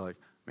 And you go like,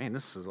 man,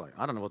 this is like,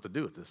 I don't know what to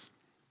do with this.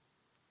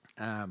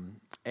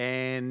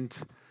 And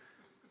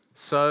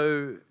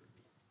so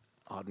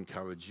I'd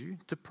encourage you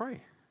to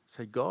pray.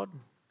 Say, God,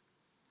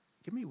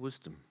 give me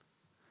wisdom.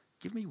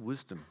 Give me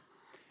wisdom.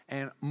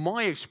 And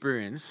my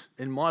experience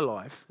in my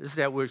life, this is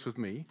how it works with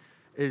me,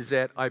 is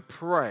that I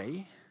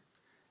pray,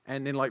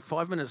 and then like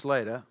 5 minutes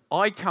later,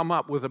 I come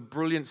up with a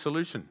brilliant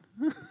solution.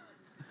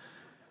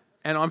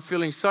 And I'm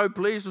feeling so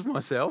pleased with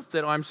myself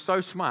that I'm so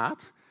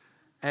smart.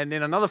 And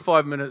then another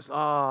 5 minutes,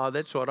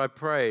 that's what I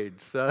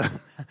prayed. So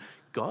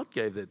God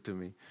gave that to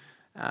me.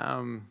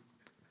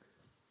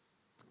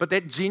 But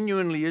that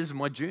genuinely is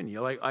my journey.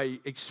 Like I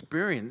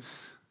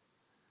experience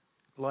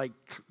like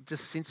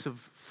just sense of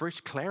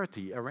fresh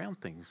clarity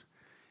around things.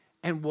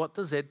 And what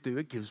does that do?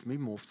 It gives me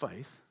more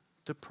faith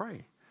to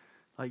pray.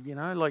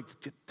 Like,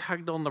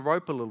 tugged on the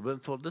rope a little bit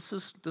and thought, this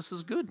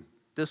is good.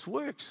 This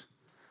works.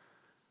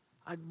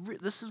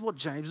 This is what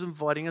James is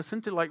inviting us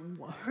into. Like,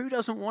 who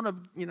doesn't want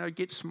to,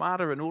 get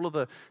smarter in all of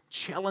the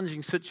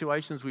challenging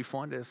situations we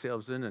find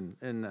ourselves in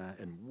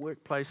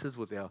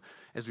workplaces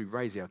as we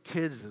raise our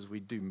kids, as we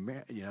do,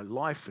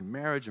 life and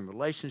marriage and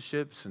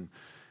relationships, and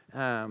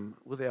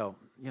with our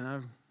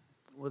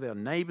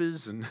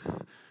neighbours. And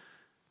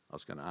I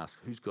was going to ask,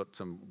 who's got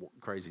some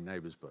crazy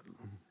neighbours, but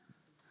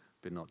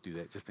better not do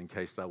that just in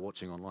case they're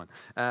watching online.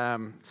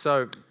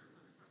 So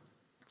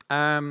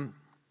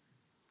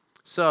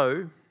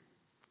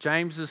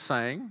James is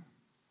saying,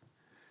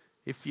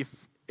 if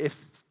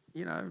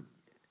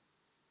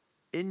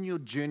in your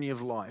journey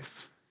of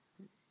life,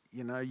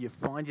 you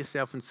find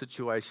yourself in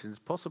situations,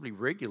 possibly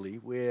regularly,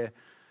 where,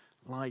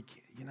 I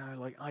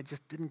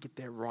just didn't get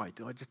that right,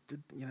 or I just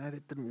did,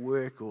 that didn't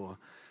work, or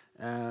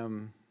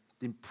then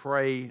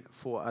pray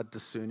for a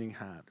discerning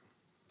heart.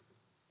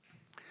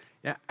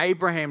 Now,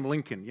 Abraham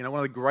Lincoln, one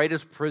of the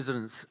greatest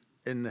presidents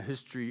in the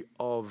history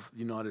of the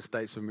United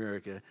States of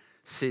America,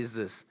 says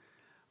this: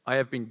 I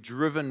have been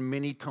driven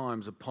many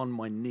times upon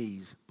my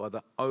knees by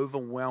the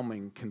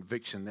overwhelming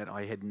conviction that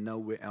I had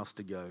nowhere else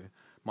to go.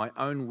 My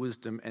own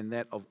wisdom and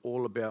that of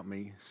all about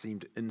me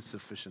seemed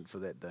insufficient for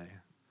that day.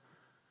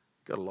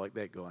 Gotta like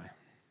that guy.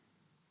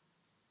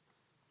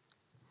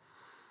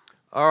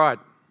 All right.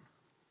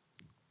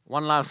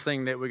 One last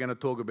thing that we're going to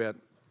talk about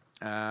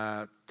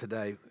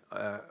today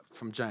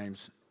from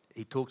James.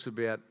 He talks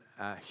about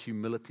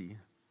humility.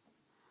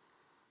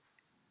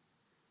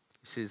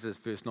 He says this,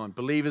 verse 9,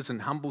 believers in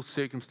humble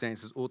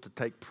circumstances ought to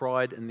take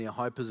pride in their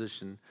high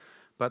position,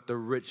 but the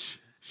rich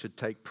should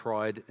take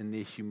pride in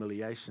their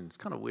humiliation. It's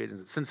kind of weird,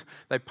 isn't it? Since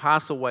they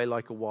pass away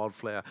like a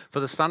wildflower.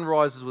 For the sun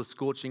rises with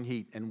scorching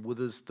heat and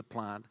withers the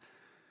plant.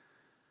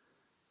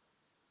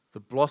 The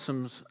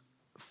blossoms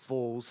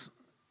falls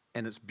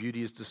and its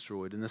beauty is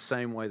destroyed. In the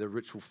same way, the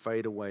rich will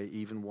fade away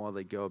even while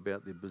they go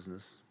about their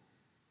business.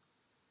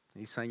 And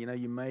he's saying,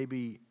 you may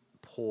be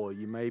poor,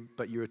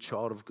 but you're a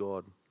child of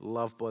God,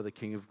 loved by the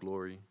King of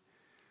Glory.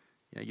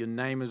 Your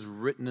name is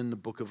written in the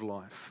book of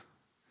life.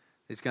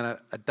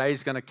 A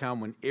day's going to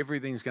come when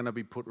everything's going to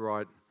be put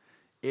right.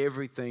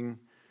 Everything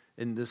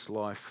in this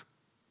life,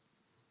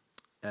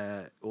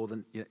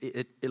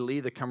 it'll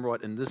either come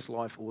right in this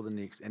life or the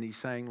next. And he's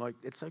saying,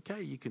 it's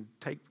okay. You can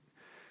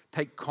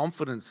take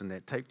confidence in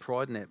that, take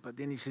pride in that. But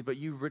then he says, but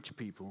you rich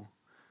people,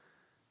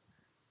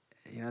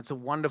 it's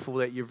wonderful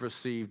that you've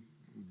received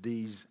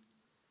this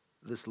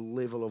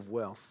level of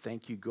wealth.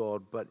 Thank you,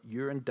 God. But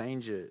you're in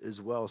danger as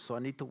well. So I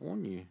need to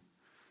warn you.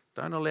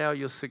 Don't allow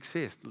your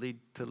success to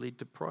lead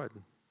to pride.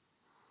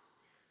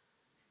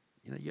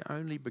 You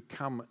only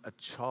become a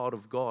child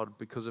of God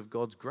because of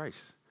God's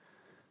grace,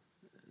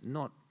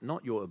 not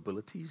your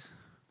abilities.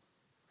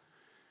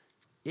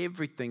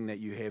 Everything that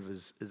you have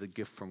is a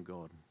gift from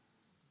God.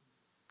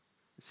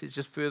 It says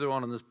just further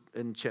on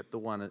in chapter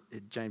 1,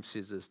 James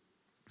says this,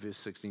 verse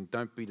 16,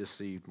 don't be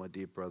deceived, my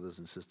dear brothers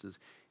and sisters.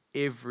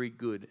 Every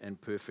good and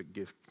perfect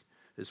gift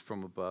is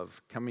from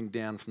above, coming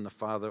down from the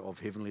Father of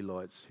heavenly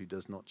lights, who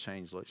does not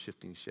change like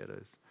shifting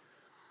shadows.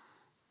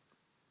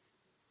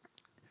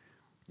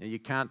 Now, you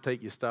can't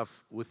take your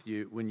stuff with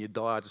you when you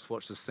die. I just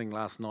watched this thing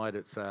last night.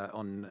 It's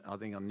on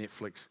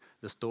Netflix,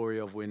 the story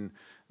of when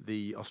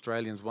the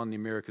Australians won the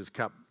America's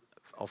Cup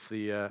off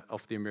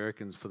the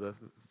Americans for the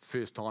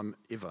first time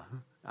ever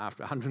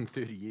after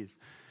 130 years.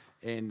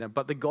 And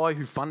but the guy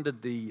who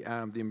funded the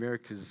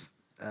America's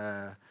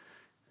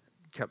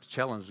Cup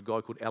challenge was a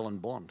guy called Alan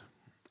Bond.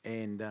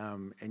 And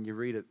you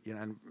read it,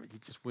 and he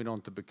just went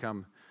on to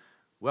become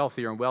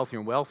wealthier and wealthier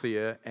and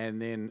wealthier,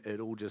 and then it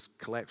all just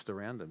collapsed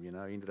around him. He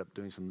ended up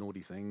doing some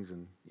naughty things,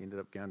 and he ended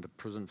up going to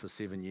prison for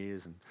 7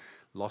 years and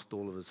lost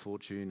all of his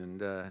fortune.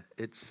 And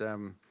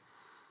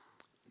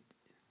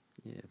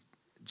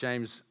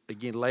James,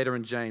 again, later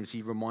in James,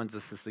 he reminds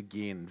us this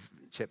again,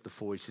 chapter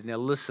 4. He says, now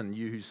listen,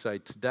 you who say,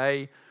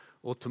 today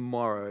or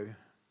tomorrow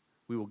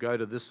we will go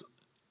to this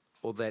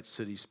or that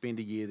city, spend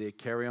a year there,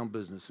 carry on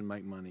business and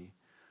make money.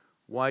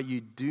 Why,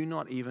 you do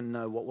not even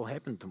know what will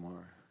happen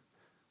tomorrow.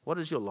 What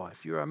is your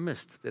life? You're a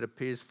mist that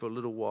appears for a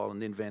little while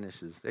and then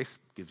vanishes. That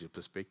gives you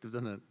perspective,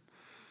 doesn't it?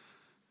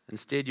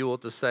 Instead, you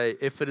ought to say,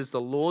 if it is the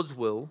Lord's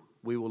will,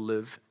 we will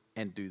live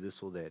and do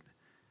this or that.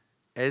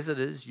 As it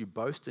is, you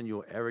boast in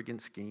your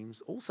arrogant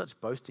schemes. All such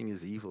boasting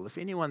is evil. If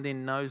anyone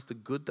then knows the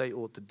good they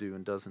ought to do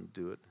and doesn't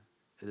do it,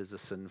 it is a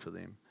sin for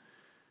them.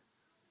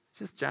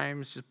 Just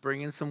James, just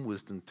bringing some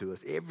wisdom to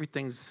us.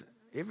 Everything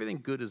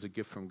good is a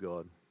gift from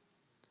God.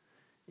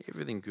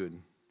 Everything good.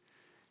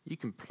 You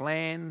can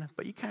plan,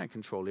 but you can't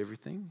control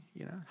everything.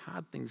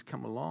 Hard things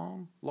come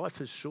along.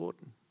 Life is short.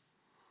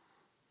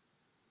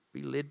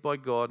 Be led by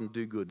God and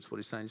do good. That's what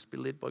he's saying. Just be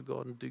led by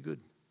God and do good.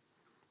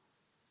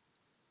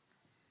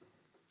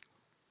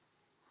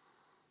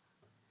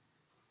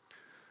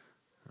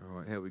 All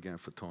right, how are we going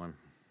for time?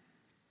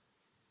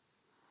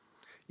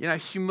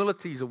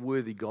 Humility is a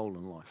worthy goal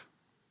in life.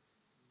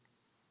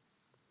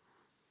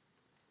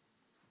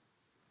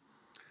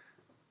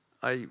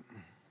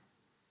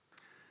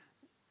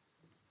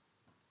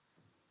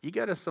 You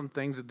go to some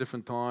things at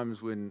different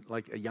times when,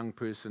 like, a young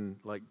person,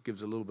 like,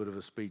 gives a little bit of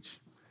a speech,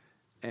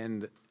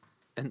 and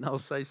they'll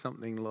say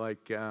something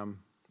like,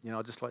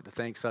 I'd just like to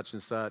thank such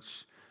and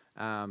such.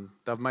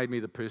 They've made me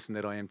the person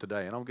that I am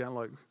today. And I'm going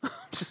like, I'm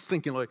just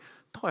thinking like,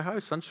 hi-ho,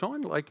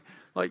 sunshine. Like,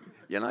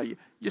 you're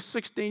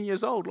 16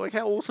 years old. Like,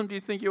 how awesome do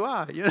you think you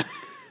are?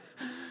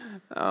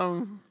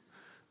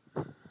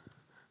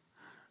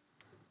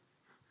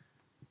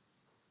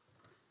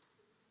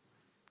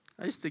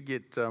 I used to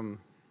get, I'm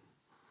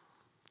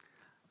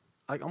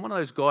one of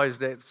those guys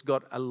that's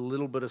got a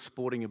little bit of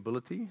sporting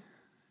ability.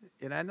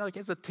 And like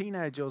as a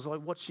teenager, I was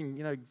like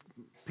watching,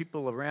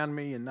 people around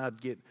me, and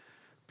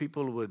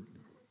people would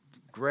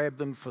grab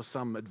them for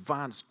some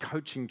advanced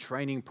coaching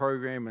training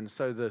program, and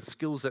so the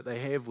skills that they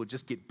have would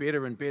just get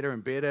better and better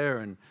and better.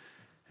 And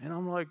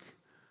I'm like,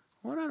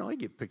 why don't I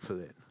get picked for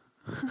that?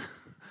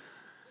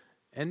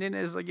 And then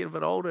as I get a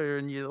bit older,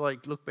 and you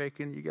like look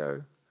back and you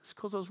go, it's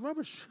because I was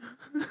rubbish.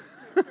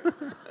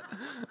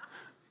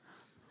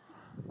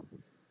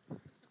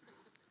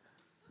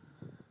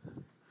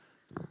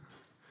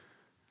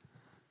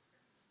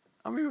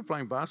 I remember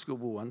playing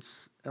basketball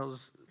once. I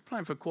was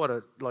playing for quite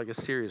a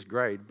serious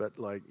grade, but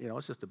it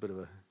was just a bit of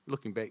a,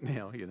 looking back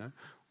now,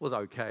 was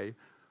okay.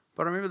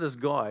 But I remember this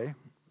guy,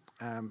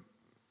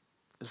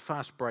 his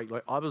fast break,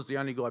 I was the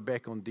only guy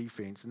back on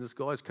defense, and this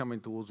guy's coming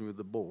towards me with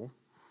the ball.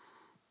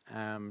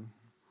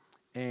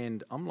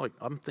 And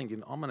I'm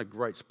thinking, I'm in a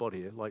great spot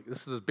here. Like,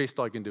 this is the best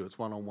I can do. It's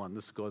one-on-one.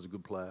 This guy's a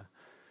good player.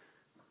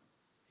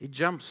 He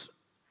jumps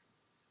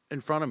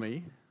in front of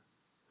me,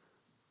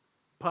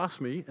 past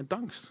me, and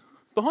dunks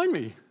behind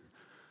me.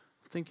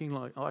 Thinking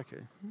like, oh, okay.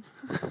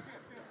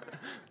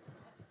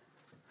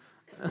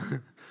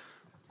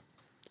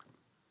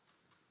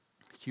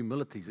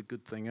 Humility's a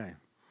good thing, eh?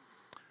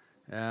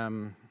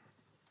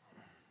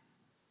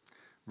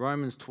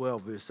 Romans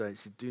 12, verse 8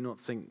 says, do not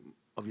think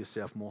of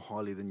yourself more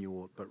highly than you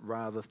ought, but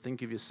rather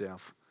think of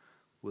yourself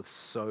with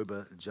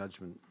sober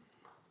judgment.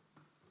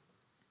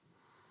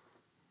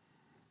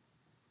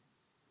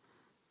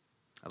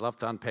 I'd love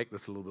to unpack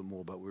this a little bit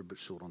more, but we're a bit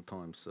short on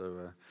time.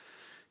 So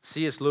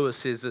C.S. Lewis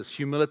says this: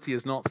 humility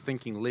is not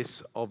thinking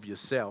less of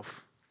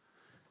yourself,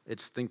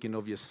 it's thinking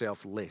of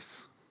yourself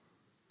less.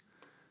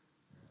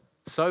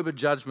 Sober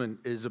judgment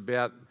is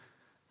about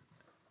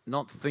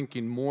not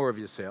thinking more of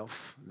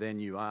yourself than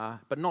you are,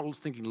 but not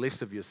thinking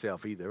less of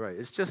yourself either, right?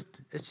 It's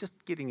just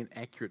getting an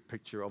accurate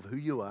picture of who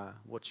you are,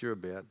 what you're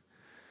about.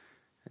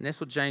 And that's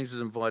what James is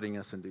inviting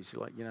us into. He's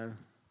like,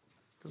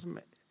 doesn't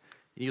matter.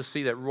 And you'll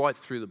see that right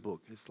through the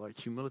book. It's like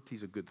humility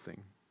is a good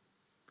thing.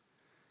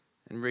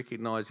 And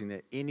recognizing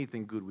that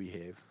anything good we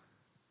have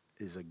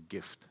is a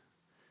gift.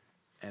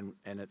 And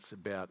it's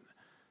about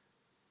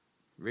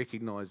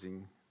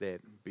recognizing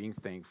that, being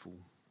thankful.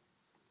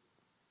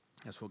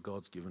 That's what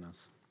God's given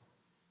us.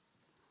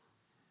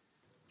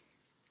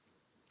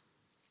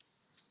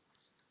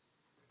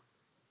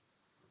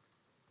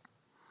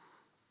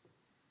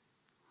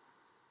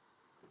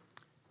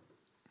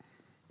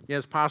 Yeah,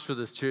 as pastor of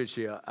this church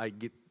here, I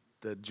get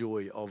the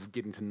joy of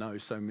getting to know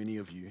so many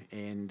of you.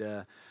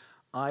 And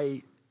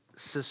I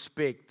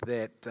suspect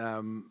that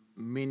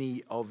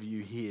many of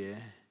you here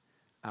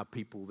are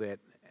people that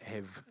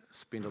have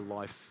spent a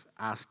life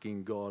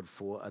asking God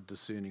for a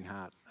discerning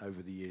heart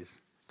over the years.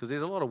 Because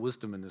there's a lot of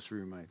wisdom in this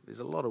room, mate. There's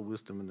a lot of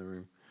wisdom in the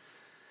room.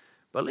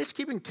 But let's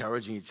keep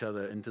encouraging each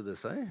other into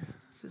this, eh?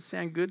 Does it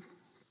sound good?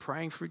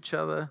 Praying for each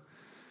other,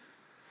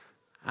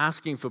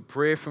 asking for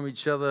prayer from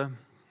each other.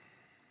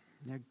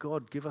 Now,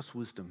 God, give us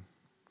wisdom.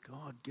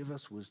 God, give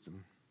us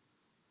wisdom.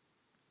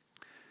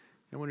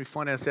 And when we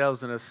find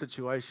ourselves in a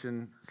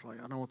situation, it's like,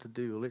 I don't know what to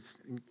do. Let's,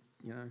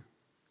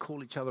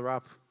 call each other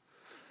up.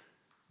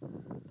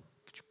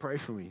 Could you pray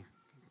for me?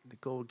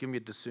 That God will give me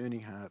a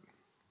discerning heart.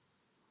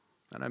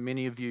 I know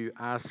many of you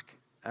ask,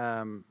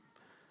 me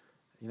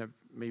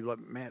like,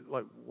 Matt,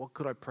 what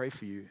could I pray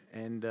for you?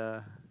 And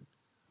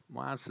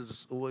my answer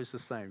is always the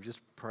same.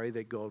 Just pray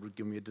that God would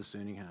give me a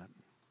discerning heart.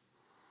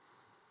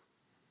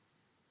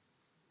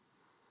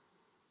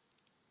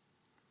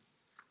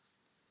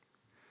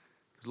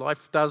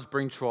 Life does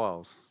bring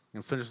trials.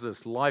 And finish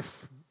this.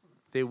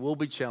 There will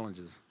be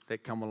challenges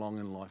that come along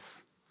in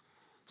life.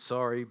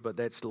 Sorry, but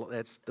that's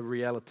the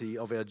reality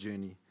of our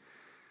journey.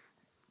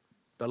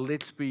 But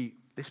let's be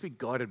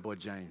guided by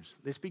James.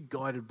 Let's be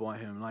guided by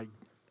him,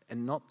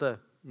 and not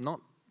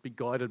be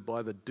guided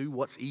by the do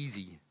what's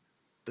easy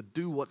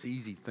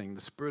thing, the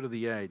spirit of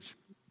the age.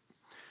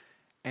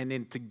 And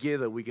then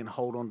together we can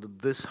hold on to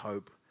this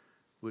hope,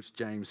 which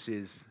James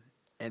says,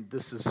 and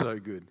this is so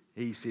good.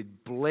 He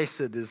said,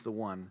 "Blessed is the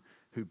one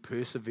who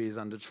perseveres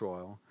under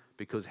trial,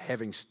 because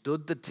having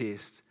stood the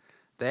test,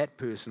 that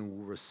person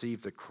will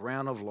receive the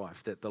crown of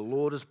life that the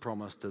Lord has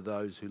promised to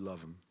those who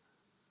love him."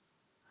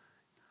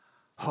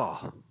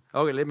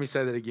 Okay, let me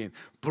say that again.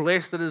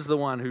 Blessed is the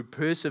one who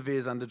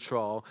perseveres under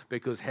trial,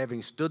 because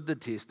having stood the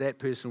test, that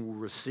person will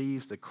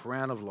receive the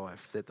crown of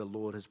life that the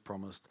Lord has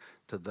promised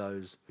to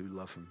those who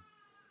love him.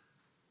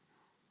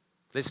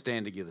 Let's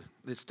stand together.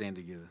 I'm just going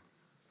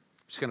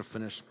to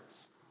finish.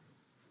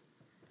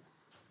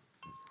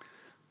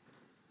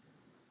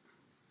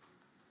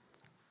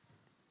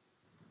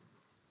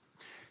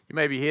 You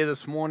may be here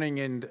this morning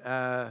and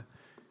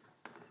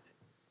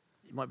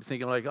you might be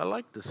thinking, I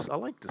like this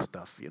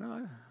stuff,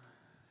 You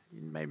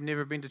may have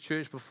never been to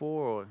church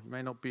before, or you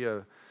may not be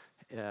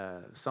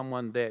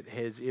someone that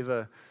has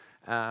ever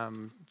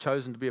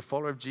chosen to be a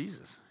follower of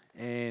Jesus.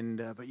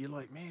 But you're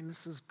like, man,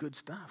 this is good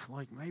stuff.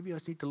 Maybe I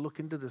just need to look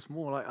into this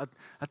more.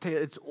 I tell you,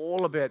 it's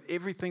all about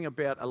everything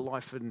about a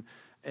life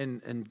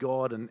in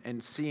God,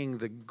 and seeing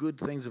the good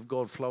things of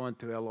God flow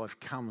into our life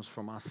comes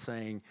from us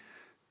saying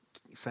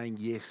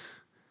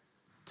yes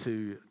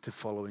to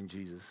following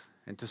Jesus,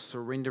 and to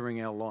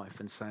surrendering our life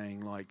and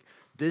saying,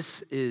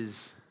 this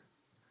is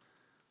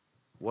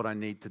what I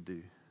need to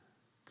do.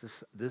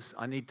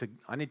 I need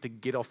to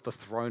get off the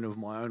throne of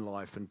my own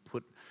life and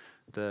put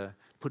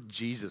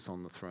Jesus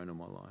on the throne of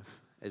my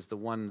life as the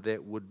one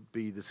that would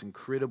be this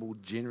incredible,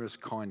 generous,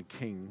 kind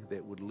King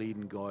that would lead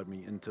and guide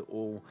me into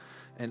all,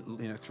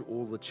 and through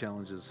all the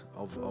challenges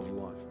of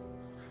life.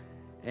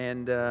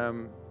 And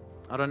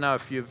I don't know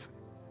if you've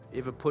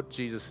ever put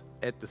Jesus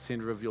at the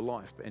center of your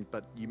life,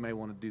 but you may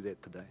want to do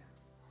that today.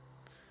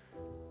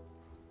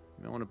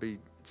 You may want to be,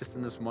 just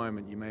in this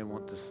moment, you may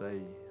want to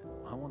say,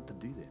 I want to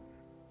do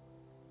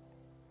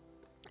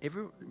that.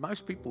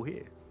 Most people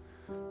here,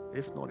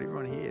 if not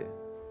everyone here,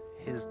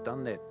 has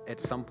done that at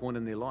some point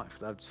in their life.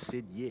 They've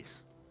said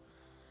yes.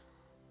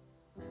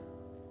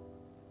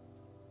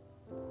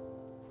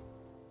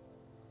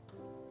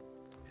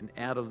 And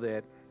out of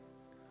that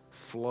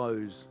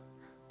flows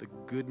the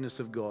goodness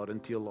of God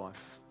into your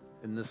life,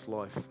 in this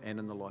life and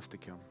in the life to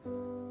come.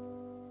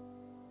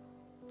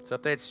 So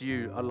if that's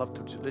you, I'd love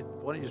to,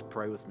 why don't you just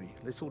pray with me?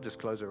 Let's all just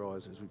close our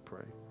eyes as we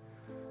pray.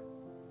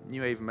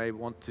 You even may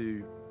want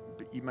to,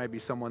 you may be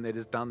someone that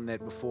has done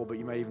that before, but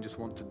you may even just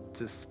want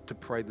to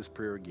pray this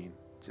prayer again,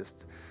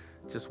 just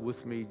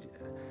with me.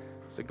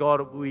 So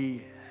God,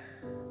 we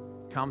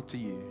come to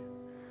you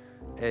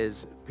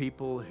as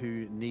people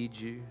who need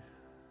you,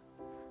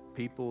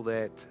 people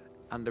that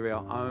under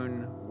our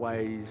own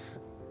ways,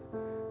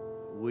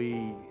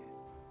 we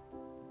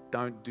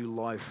don't do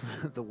life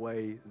the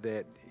way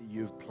that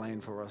you've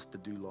planned for us to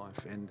do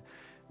life. And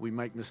we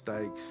make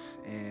mistakes,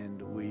 and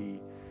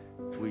we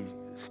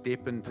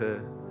step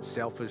into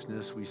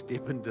selfishness, we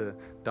step into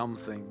dumb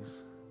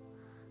things.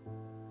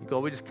 And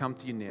God, we just come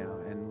to you now,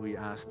 and we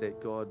ask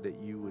that, God, that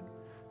you would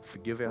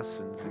forgive our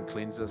sins and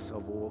cleanse us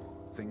of all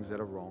things that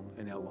are wrong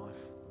in our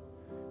life.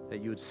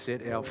 That you would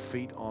set our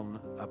feet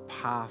on a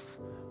path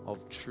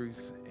of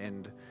truth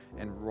and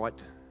right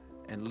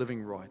and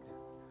living right.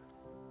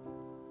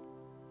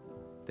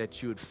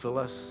 That you would fill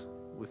us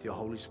with your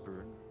Holy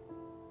Spirit.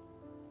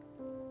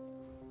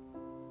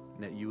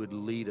 And that you would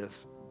lead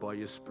us by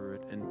your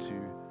Spirit into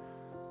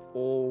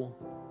all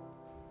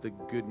the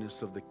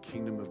goodness of the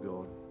kingdom of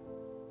God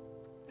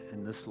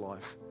in this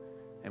life.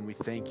 And we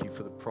thank you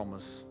for the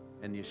promise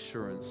and the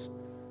assurance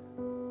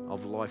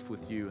of life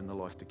with you and the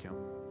life to come.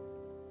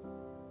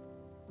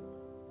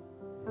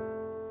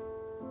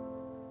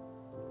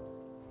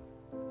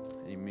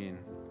 Amen.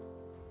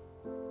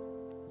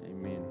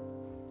 Amen.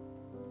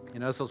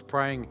 As I was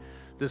praying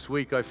this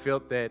week, I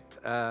felt that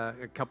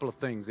a couple of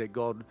things that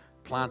God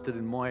planted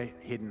in my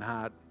head and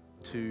heart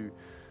to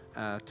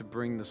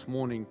bring this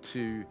morning,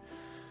 to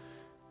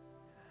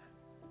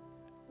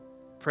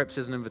perhaps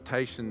as an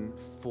invitation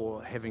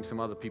for having some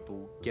other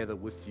people gather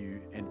with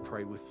you and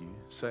pray with you.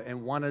 So,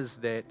 and one is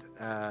that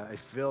I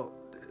felt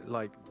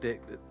like that.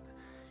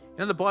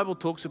 The Bible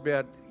talks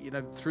about,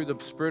 through the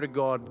Spirit of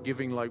God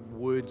giving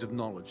words of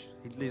knowledge.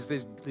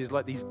 There's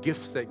like these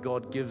gifts that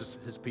God gives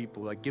his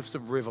people, like gifts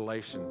of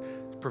revelation,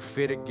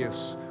 prophetic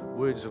gifts,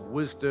 words of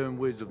wisdom,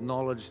 words of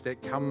knowledge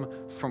that come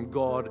from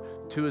God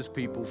to his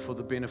people for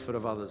the benefit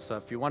of others. So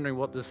if you're wondering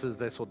what this is,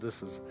 that's what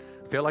this is.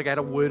 I felt like I had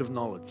a word of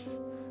knowledge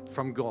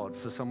from God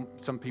for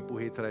some people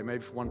here today,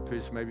 maybe for one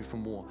person, maybe for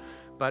more.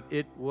 But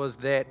it was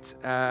that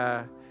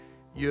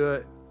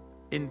you're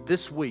in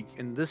this week,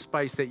 in this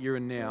space that you're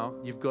in now,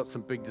 you've got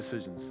some big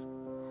decisions.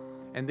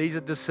 And these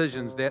are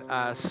decisions that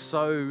are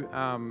so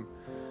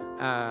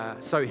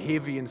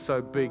heavy and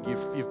so big,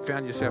 you've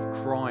found yourself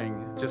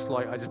crying, just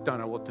like, I just don't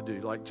know what to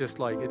do.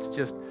 It's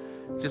just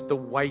the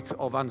weight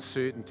of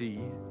uncertainty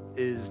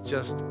is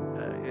just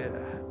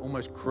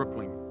almost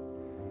crippling.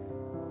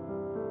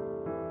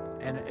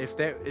 And if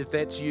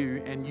that's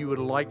you, and you would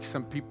like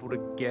some people to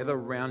gather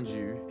around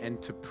you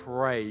and to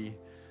pray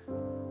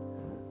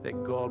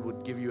that God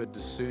would give you a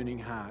discerning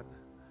heart,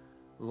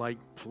 like,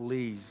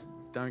 please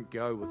don't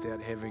go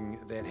without having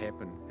that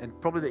happen. And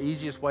probably the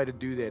easiest way to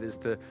do that is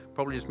to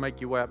probably just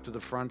make your way up to the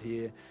front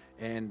here,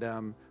 and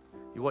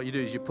what you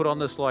do is you put on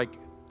this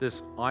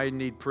I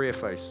need prayer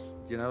face.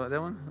 Do you know that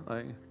one?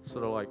 Like,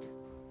 sort of like.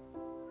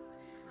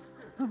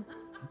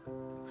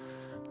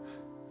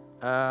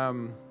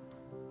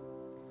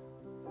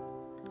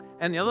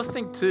 And the other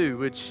thing too,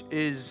 which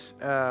is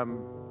I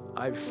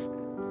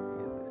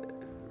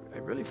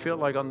really felt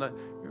like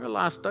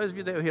those of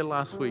you that were here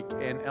last week,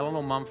 and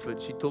Eleanor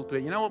Mumford, she talked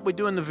about, you know what we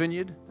do in the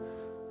Vineyard?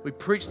 We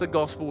preach the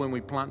gospel when we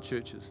plant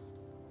churches.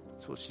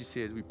 That's what she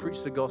said. We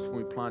preach the gospel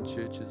when we plant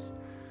churches.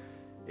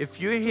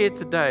 If you're here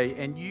today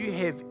and you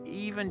have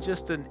even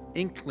just an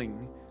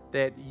inkling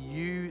that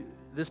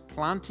this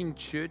planting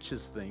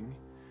churches thing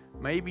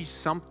may be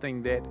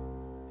something that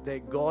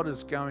God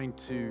is going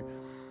to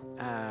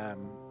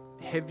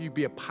have you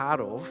be a part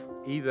of,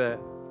 either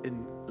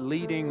in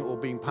leading or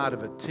being part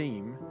of a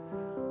team,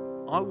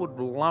 I would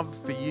love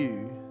for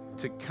you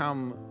to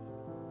come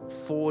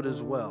forward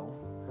as well,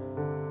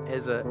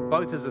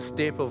 both as a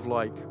step of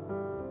like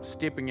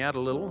stepping out a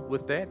little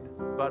with that,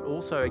 but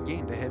also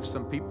again to have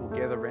some people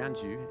gather around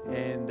you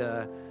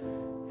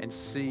and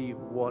see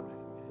what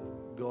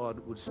God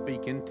would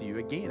speak into you.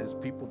 Again, as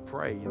people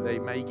pray, they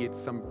may get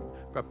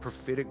a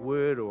prophetic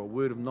word or a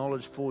word of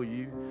knowledge for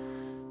you.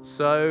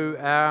 So,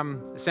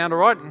 sound all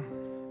right?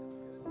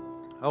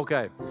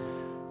 Okay.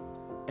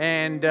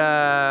 And,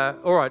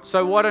 all right,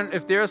 so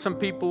if there are some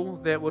people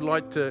that would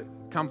like to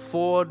come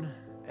forward,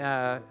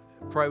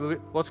 pray,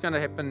 what's going to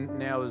happen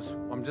now is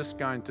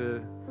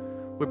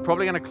we're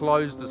probably going to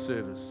close the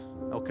service,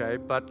 okay?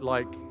 But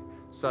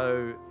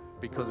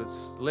because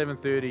it's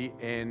 11:30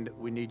 and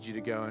we need you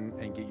to go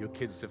and get your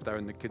kids if they're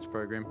in the kids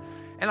program.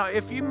 And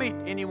if you meet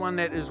anyone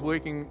that is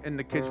working in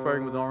the kids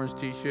program with an orange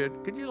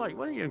t-shirt, could you why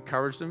don't you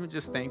encourage them and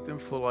just thank them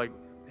for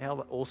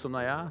how awesome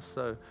they are?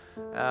 So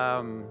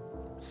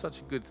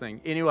such a good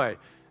thing. Anyway,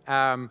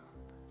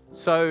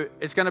 so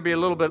it's going to be a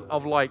little bit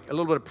of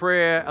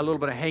prayer, a little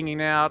bit of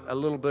hanging out, a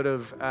little bit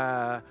of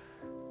I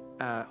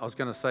was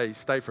going to say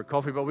stay for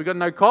coffee, but we've got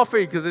no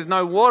coffee because there's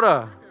no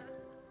water.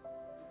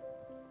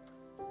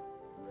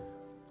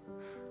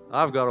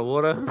 I've got a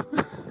water.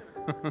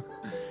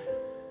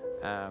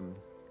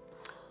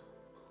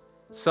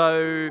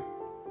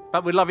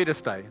 But we'd love you to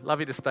stay. Love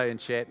you to stay and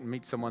chat and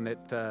meet someone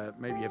that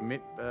maybe you haven't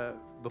met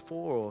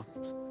before, or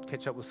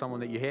catch up with someone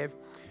that you have.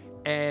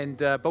 And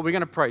but we're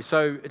going to pray.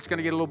 So it's going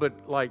to get a little bit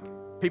like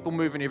people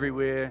moving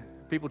everywhere,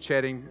 people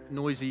chatting,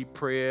 noisy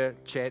prayer,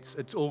 chats.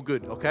 It's all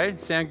good, okay?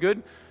 Sound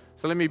good?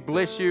 So let me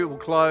bless you. We'll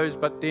close.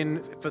 But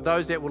then for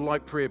those that would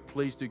like prayer,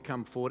 please do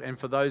come forward. And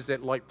for those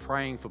that like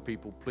praying for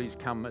people, please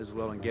come as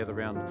well and gather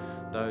around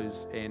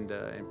those and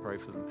pray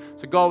for them.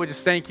 So God, we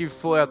just thank you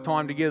for our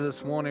time together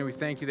this morning. We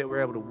thank you that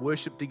we're able to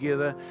worship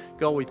together.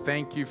 God, we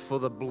thank you for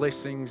the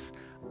blessings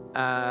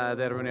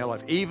that are in our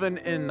life. Even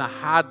in the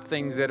hard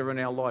things that are in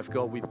our life,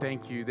 God, we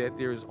thank you that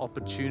there is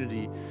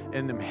opportunity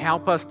in them.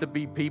 Help us to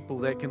be people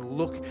that can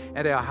look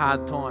at our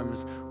hard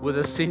times with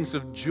a sense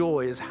of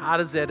joy, as hard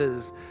as that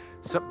is.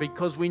 So,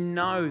 because we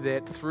know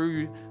that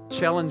through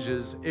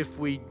challenges, if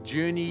we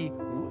journey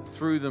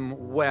through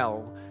them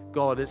well,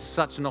 God, it's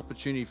such an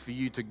opportunity for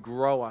you to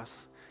grow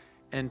us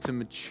into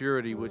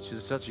maturity, which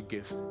is such a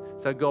gift.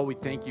 So, God, we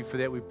thank you for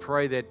that. We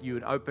pray that you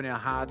would open our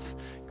hearts,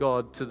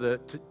 God, to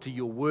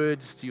your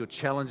words, to your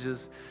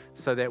challenges,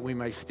 so that we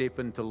may step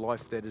into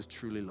life that is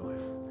truly life.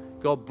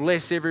 God,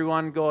 bless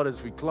everyone, God,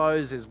 as we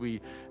close, as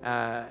we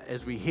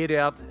head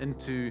out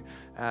into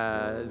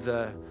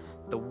the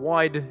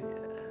wide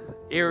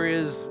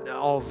areas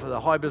of the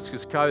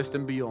Hibiscus Coast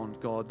and beyond,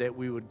 God, that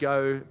we would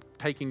go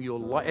taking your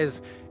light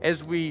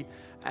as we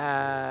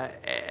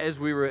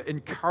were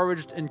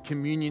encouraged in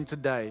communion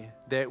today,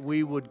 that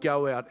we would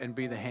go out and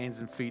be the hands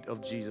and feet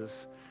of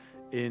Jesus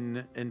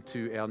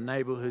into our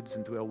neighborhoods,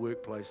 into our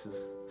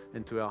workplaces,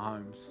 into our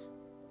homes.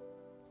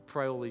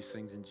 Pray all these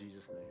things in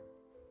Jesus' name.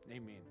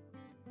 Amen.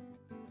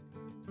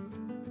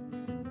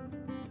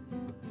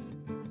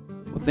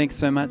 Well, thanks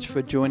so much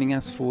for joining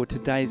us for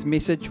today's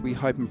message. We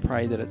hope and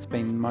pray that it's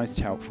been most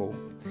helpful.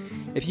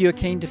 If you are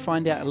keen to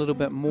find out a little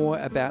bit more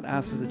about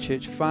us as a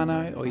church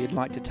whānau, or you'd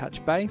like to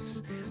touch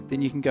base,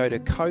 then you can go to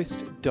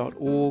coast.org.nz,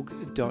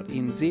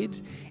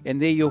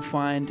 and there you'll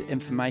find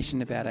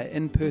information about our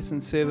in-person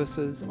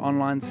services,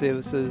 online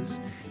services,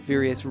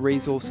 various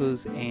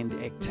resources and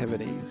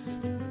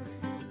activities.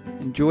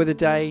 Enjoy the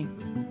day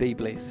and be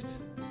blessed.